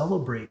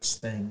celebrates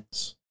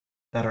things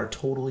that are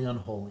totally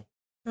unholy.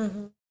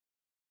 And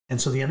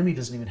so the enemy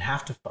doesn't even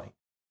have to fight.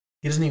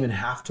 He doesn't even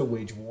have to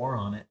wage war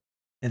on it.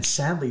 And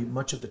sadly,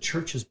 much of the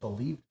church has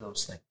believed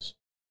those things.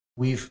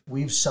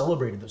 We've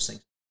celebrated those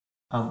things.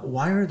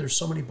 Why are there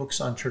so many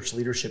books on church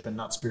leadership and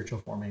not spiritual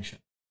formation?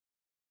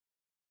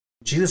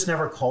 Jesus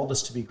never called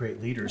us to be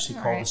great leaders. He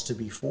called us to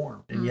be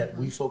formed. And yet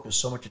we focus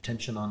so much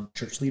attention on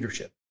church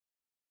leadership.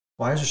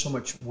 Why is there so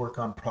much work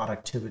on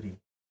productivity?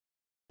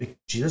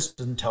 Jesus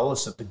didn't tell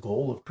us that the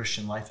goal of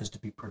Christian life is to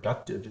be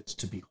productive. It's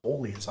to be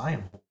holy as I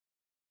am holy.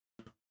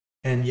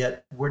 And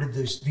yet, where did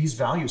these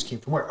values came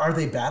from? Where are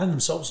they bad in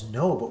themselves?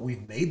 No, but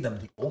we've made them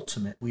the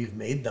ultimate. We've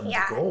made them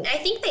the goal. I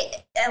think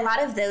that a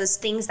lot of those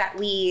things that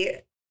we,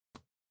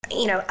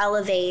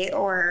 elevate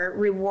or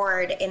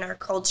reward in our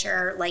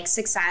culture, like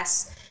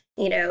success,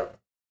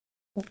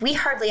 we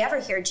hardly ever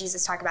hear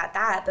Jesus talk about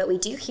that, but we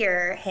do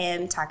hear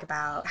him talk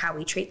about how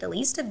we treat the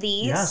least of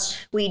these.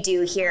 Yes. We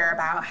do hear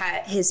about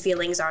his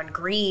feelings on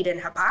greed and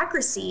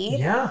hypocrisy.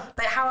 Yeah.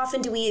 But how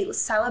often do we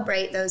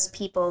celebrate those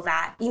people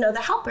that,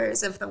 the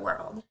helpers of the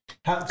world?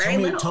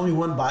 Tell me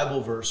one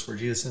Bible verse where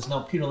Jesus says,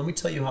 "No, Peter, let me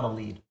tell you how to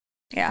lead."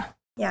 Yeah.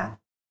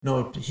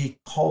 No, he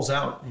calls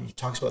out and he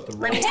talks about the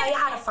role. Let me tell you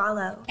how to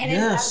follow. And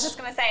I was just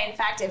going to say, in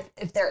fact,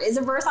 if there is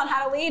a verse on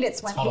how to lead,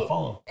 it's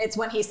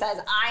when he says,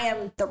 "I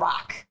am the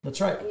rock." That's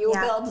right. And you will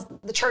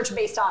build the church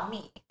based on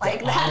me.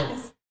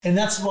 And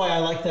that's why I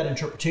like that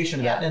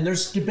interpretation of that. And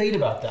there's debate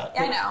about that.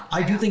 Yeah, I know.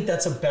 I do think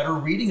that's a better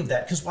reading of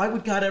that, because why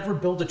would God ever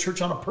build a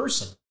church on a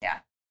person? Yeah.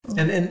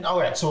 And all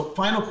right, so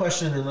final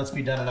question, and then let's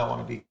be done. And I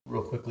want to be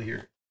real quickly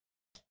here.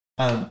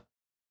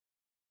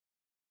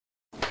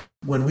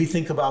 When we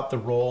think about the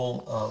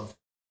role of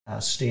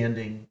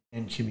standing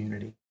in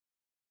community,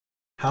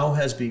 how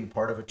has being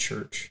part of a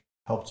church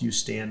helped you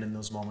stand in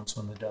those moments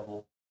when the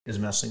devil is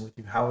messing with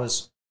you? How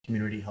has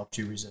community helped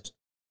you resist?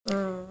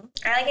 I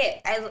like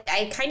it.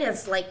 I kind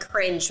of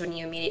cringed when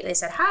you immediately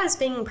said, "How does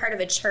being part of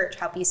a church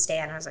help you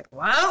stand?" I was like,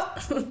 well,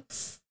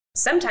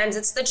 sometimes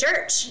it's the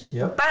church.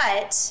 Yep.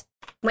 But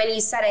when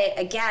you said it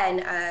again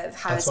of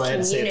how it's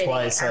community,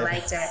 I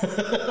liked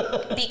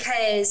it.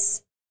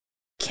 Because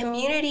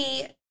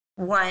community,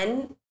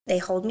 one, they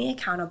hold me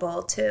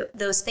accountable to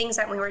those things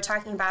that we were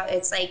talking about.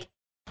 It's like,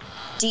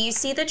 do you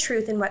see the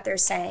truth in what they're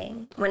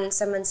saying? When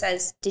someone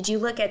says, "Did you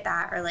look at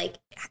that?" Or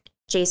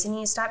 "Jason,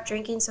 you stop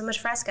drinking so much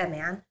Fresca,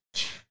 man."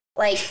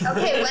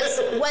 Okay,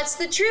 what's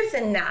the truth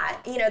in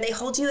that? They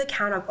hold you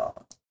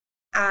accountable.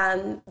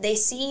 They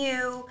see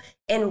you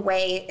in a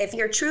way, if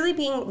you're truly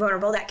being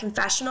vulnerable, that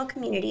confessional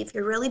community, if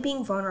you're really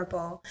being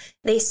vulnerable,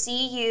 they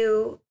see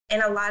you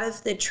in a lot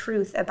of the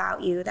truth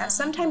about you that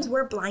sometimes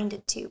we're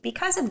blinded to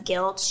because of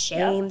guilt,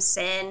 shame,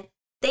 sin.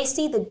 They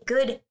see the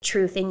good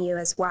truth in you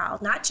as well,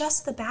 not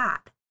just the bad.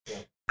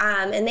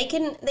 And they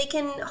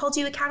can hold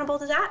you accountable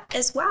to that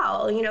as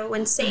well.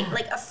 When saying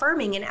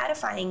affirming and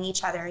edifying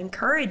each other,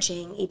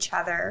 encouraging each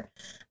other,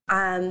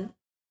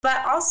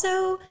 but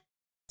also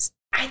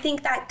I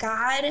think that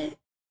God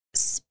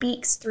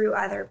speaks through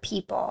other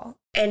people,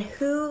 and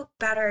who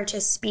better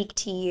to speak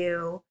to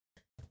you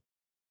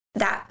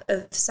that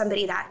of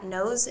somebody that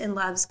knows and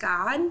loves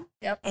God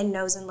and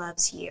knows and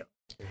loves you.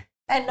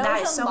 And knows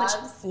and so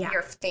loves much,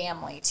 your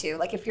family too.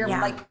 Like if you're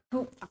like,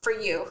 who for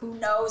you, who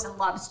knows and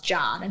loves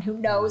John and who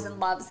knows and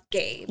loves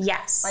Gabe.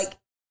 Yes. Like,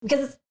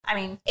 because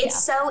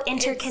it's so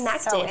interconnected,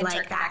 it's so like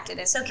interconnected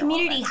that. So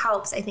community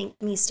helps, I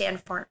think, me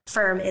stand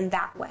firm in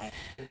that way.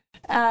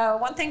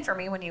 One thing for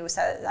me when you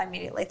said, I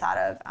immediately thought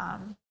of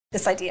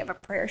this idea of a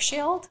prayer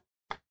shield.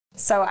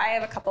 So I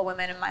have a couple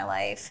women in my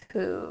life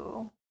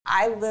who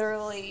I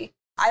literally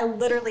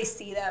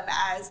see them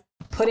as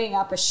putting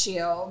up a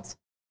shield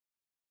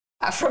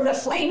from the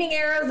flaming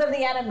arrows of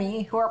the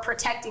enemy, who are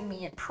protecting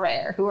me in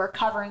prayer, who are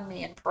covering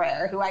me in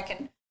prayer, who I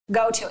can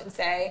go to and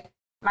say,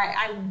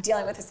 I'm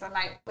dealing with this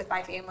with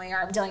my family,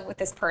 or I'm dealing with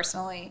this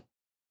personally.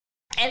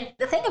 And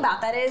the thing about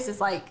that is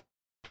like,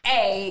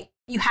 there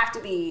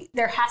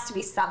has to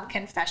be some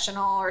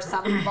confessional or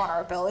some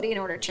vulnerability in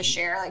order to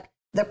share like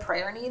the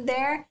prayer need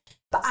there.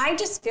 But I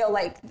just feel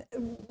like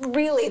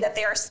really that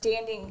they are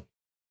standing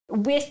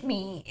with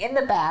me in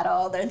the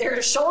battle.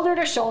 They're shoulder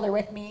to shoulder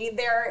with me.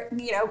 They're,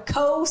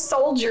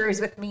 co-soldiers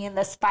with me in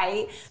this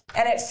fight.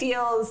 And it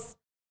feels,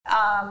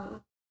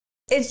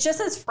 it's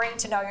just as freeing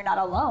to know you're not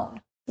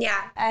alone.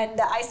 Yeah. And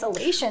the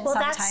isolation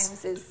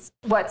sometimes is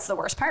what's the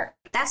worst part.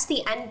 That's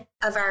the end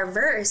of our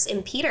verse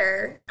in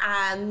Peter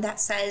that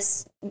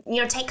says,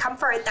 take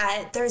comfort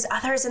that there's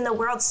others in the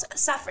world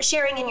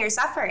sharing in your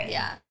suffering.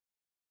 Yeah.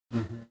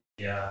 Mm-hmm.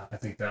 Yeah, I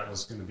think that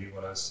was going to be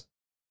what I was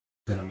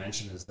going to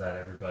mention, is that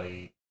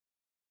everybody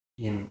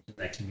in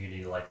that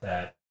community like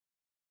that,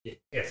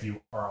 if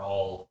you are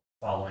all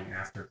following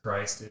after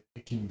Christ,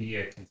 it can be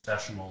a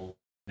confessional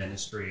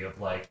ministry of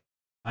like,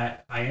 I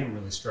am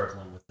really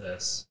struggling with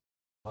this.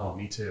 Oh,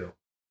 me too.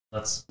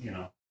 Let's,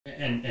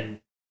 and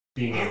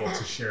being able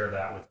to share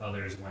that with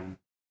others when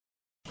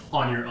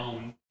on your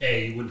own,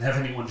 A, you wouldn't have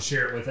anyone to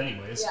share it with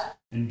anyways,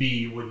 and B,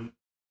 you wouldn't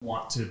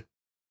want to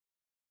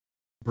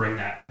bring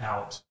that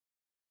out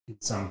in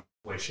some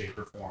way, shape,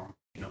 or form.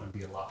 It'd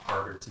be a lot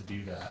harder to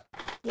do that.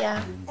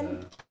 Yeah.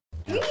 And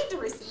we need to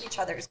receive each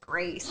other's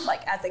grace,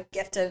 like as a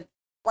gift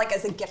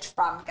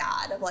from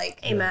God. Of like,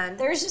 amen.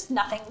 There's just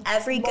nothing.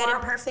 Every good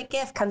and perfect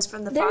gift comes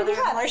from the Father.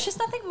 Yeah, there's just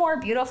nothing more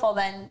beautiful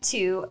than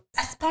to,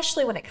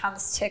 especially when it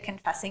comes to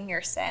confessing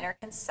your sin or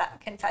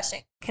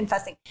confessing.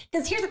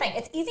 Because here's the thing: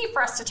 it's easy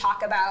for us to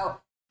talk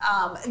about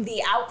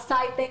the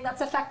outside thing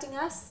that's affecting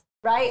us,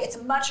 right?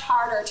 It's much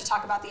harder to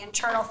talk about the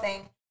internal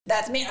thing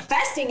that's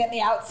manifesting in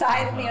the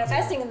outside and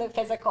manifesting in the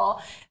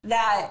physical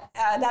that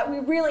we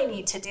really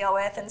need to deal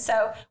with. And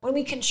so when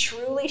we can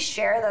truly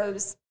share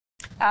those,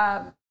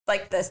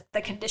 like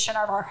the condition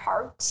of our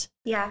heart,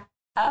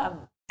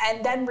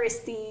 and then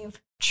receive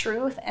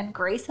truth and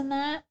grace in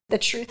that, the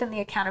truth and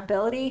the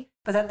accountability,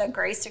 but then the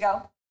grace to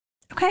go,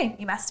 okay,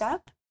 you messed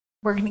up.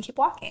 We're going to keep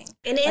walking.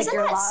 And isn't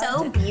that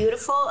so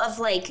beautiful of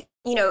like,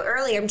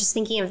 earlier I'm just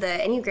thinking of the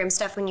Enneagram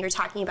stuff when you were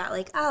talking about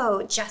like,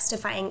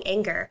 justifying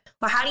anger.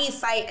 Well, how do you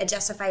fight a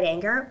justified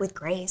anger? With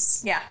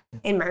grace. Yeah.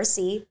 And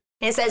mercy.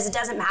 And it says it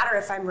doesn't matter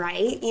if I'm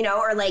right,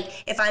 or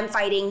like if I'm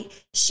fighting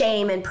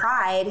shame and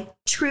pride,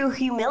 true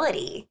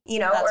humility,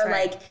 That's or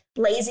right. like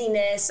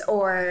laziness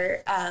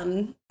or,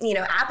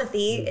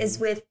 apathy is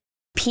with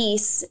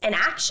peace and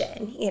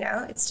action.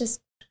 It's just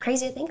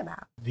crazy to think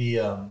about.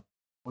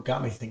 What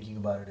got me thinking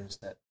about it is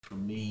that for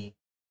me,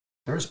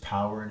 there's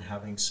power in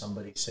having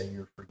somebody say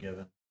you're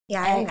forgiven.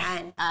 Yeah,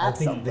 amen. I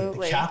think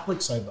the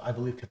Catholics, I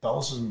believe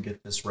Catholicism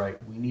get this right.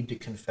 We need to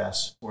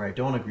confess. Where I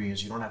don't agree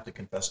is you don't have to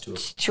confess to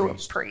a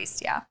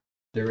priest. Yeah.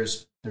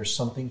 There's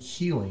something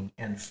healing,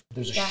 and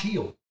there's a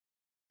shield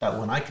that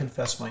when I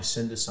confess my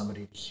sin to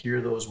somebody, to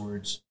hear those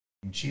words,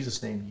 in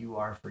Jesus' name, you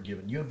are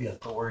forgiven. You have the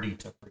authority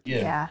to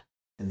forgive. Yeah.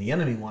 And the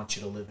enemy wants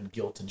you to live in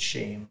guilt and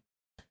shame.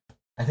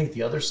 I think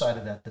the other side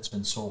of that's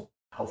been so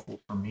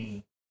helpful for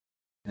me,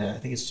 and I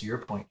think it's to your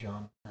point,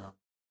 John.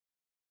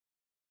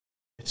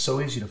 It's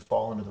so easy to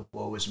fall into the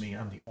woe is me.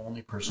 I'm the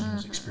only person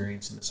who's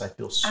experiencing this. I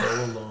feel so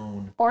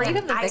alone. Or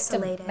even the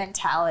isolated victim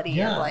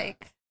mentality of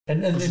like.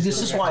 And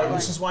this is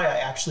why I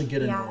actually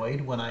get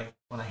annoyed when I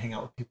hang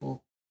out with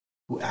people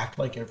who act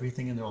like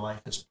everything in their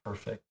life is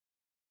perfect,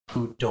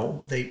 who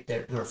don't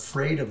they're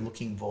afraid of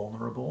looking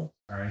vulnerable.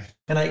 All right.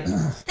 And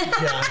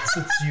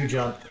it's you,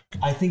 John.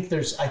 I think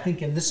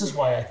and this is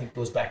why I think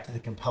goes back to the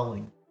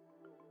compelling.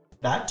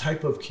 That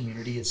type of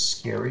community is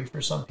scary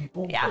for some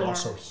people, but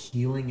also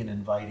healing and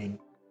inviting.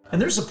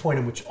 And there's a point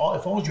in which if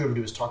all you ever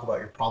do is talk about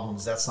your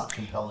problems, that's not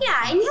compelling.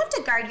 Yeah, and you have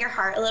to guard your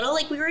heart a little,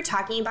 like we were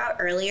talking about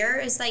earlier.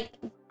 Is like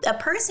a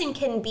person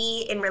can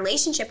be in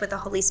relationship with the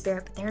Holy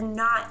Spirit, but they're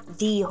not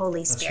the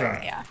Holy Spirit.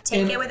 Right. Yeah.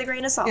 Take it with a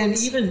grain of salt. And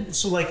even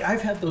so, like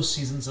I've had those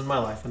seasons in my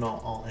life, and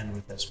I'll end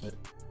with this, but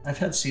I've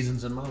had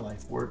seasons in my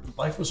life where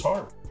life was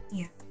hard.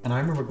 Yeah. And I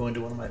remember going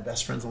to one of my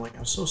best friends. I'm like,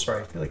 I'm so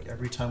sorry. I feel like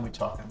every time we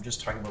talk, I'm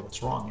just talking about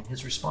what's wrong. And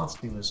his response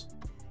to me was,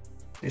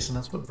 Jason,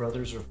 that's what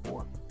brothers are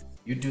for.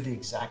 You do the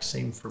exact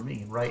same for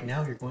me. And right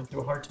now you're going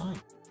through a hard time.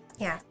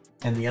 Yeah.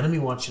 And the enemy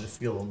wants you to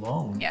feel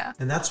alone. Yeah.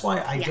 And that's why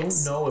I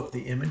Yes. don't know if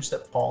the image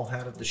that Paul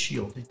had of the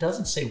shield, it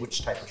doesn't say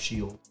which type of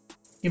shield.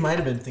 He might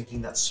have been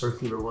thinking that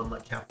circular one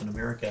like Captain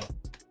America.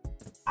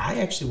 I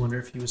actually wonder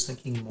if he was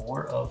thinking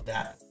more of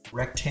that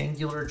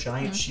rectangular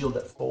giant shield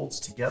that folds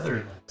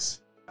together.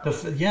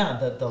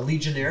 The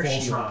Legionnaire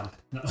shield. Voltron.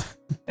 No.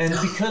 And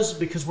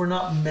because we're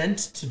not meant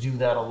to do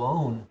that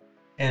alone.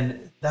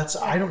 And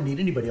I don't need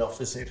anybody else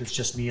if it's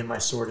just me and my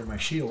sword and my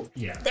shield.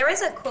 Yeah. There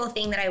was a cool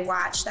thing that I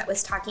watched that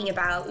was talking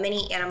about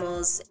many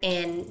animals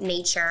in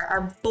nature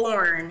are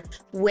born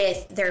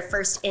with their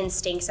first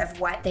instincts of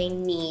what they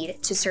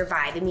need to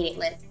survive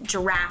immediately.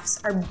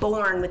 Giraffes are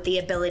born with the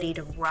ability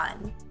to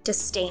run, to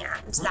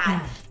stand.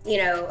 That,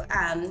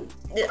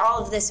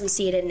 all of this, we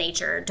see it in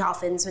nature.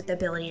 Dolphins with the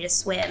ability to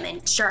swim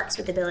and sharks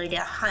with the ability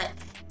to hunt.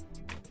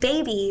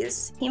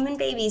 Human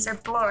babies are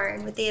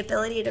born with the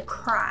ability to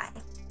cry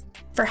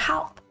for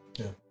help.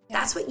 Yeah.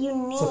 That's what you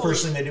need. It's the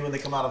first thing they do when they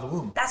come out of the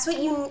womb. That's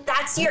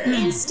your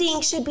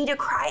instinct should be to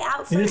cry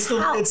out for And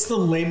help. it's the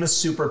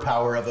lamest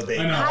superpower of a baby.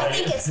 I know. I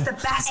think it's the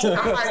best and the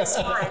hardest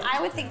one. I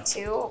would think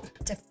too,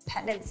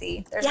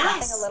 dependency. There's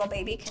Yes. nothing a little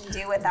baby can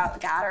do without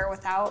God or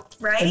without.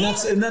 Right? And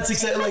that's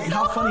exactly like That's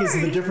how so funny is the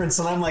hard. difference?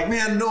 And I'm like,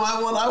 man, no, I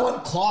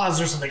want claws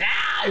or something.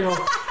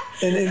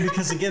 And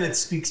because again, it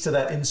speaks to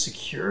that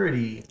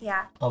insecurity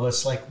Yeah. of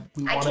us, like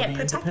we I want to can't be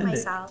protect independent.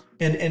 myself.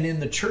 And in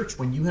the church,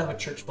 when you have a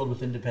church filled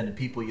with independent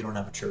people, you don't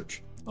have a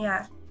church.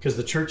 Yeah. Because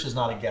the church is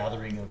not a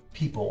gathering of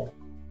people.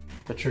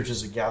 The church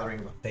is a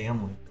gathering of a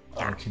family,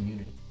 of a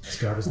community.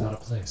 God is not a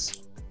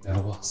place.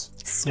 Never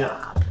was.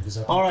 Yeah. It is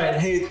up. All right.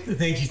 Hey,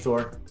 thank you,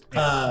 Thor.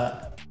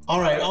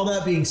 All right. All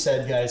that being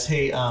said, guys,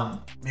 hey,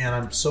 man,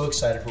 I'm so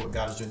excited for what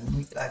God is doing.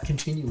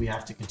 We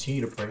have to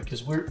continue to pray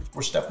because we're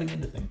stepping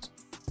into things.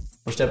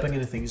 We're stepping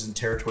into things in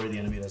territory the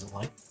enemy doesn't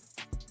like.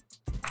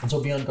 And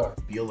so be on guard.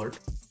 Be alert.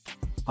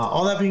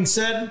 All that being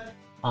said,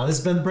 this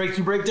has been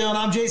Breakthrough Breakdown.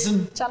 I'm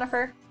Jason.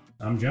 Jennifer.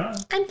 I'm John.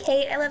 I'm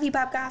Kate. I love you,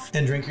 Bob Goff.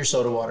 And drink your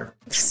soda water.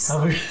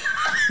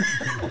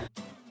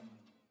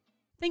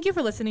 Thank you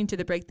for listening to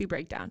the Breakthrough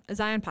Breakdown, a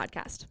Zion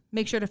podcast.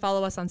 Make sure to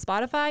follow us on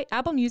Spotify,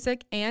 Apple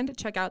Music, and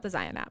check out the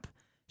Zion app.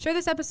 Share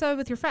this episode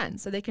with your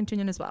friends so they can tune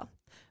in as well.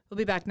 We'll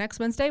be back next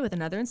Wednesday with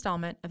another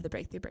installment of the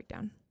Breakthrough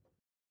Breakdown.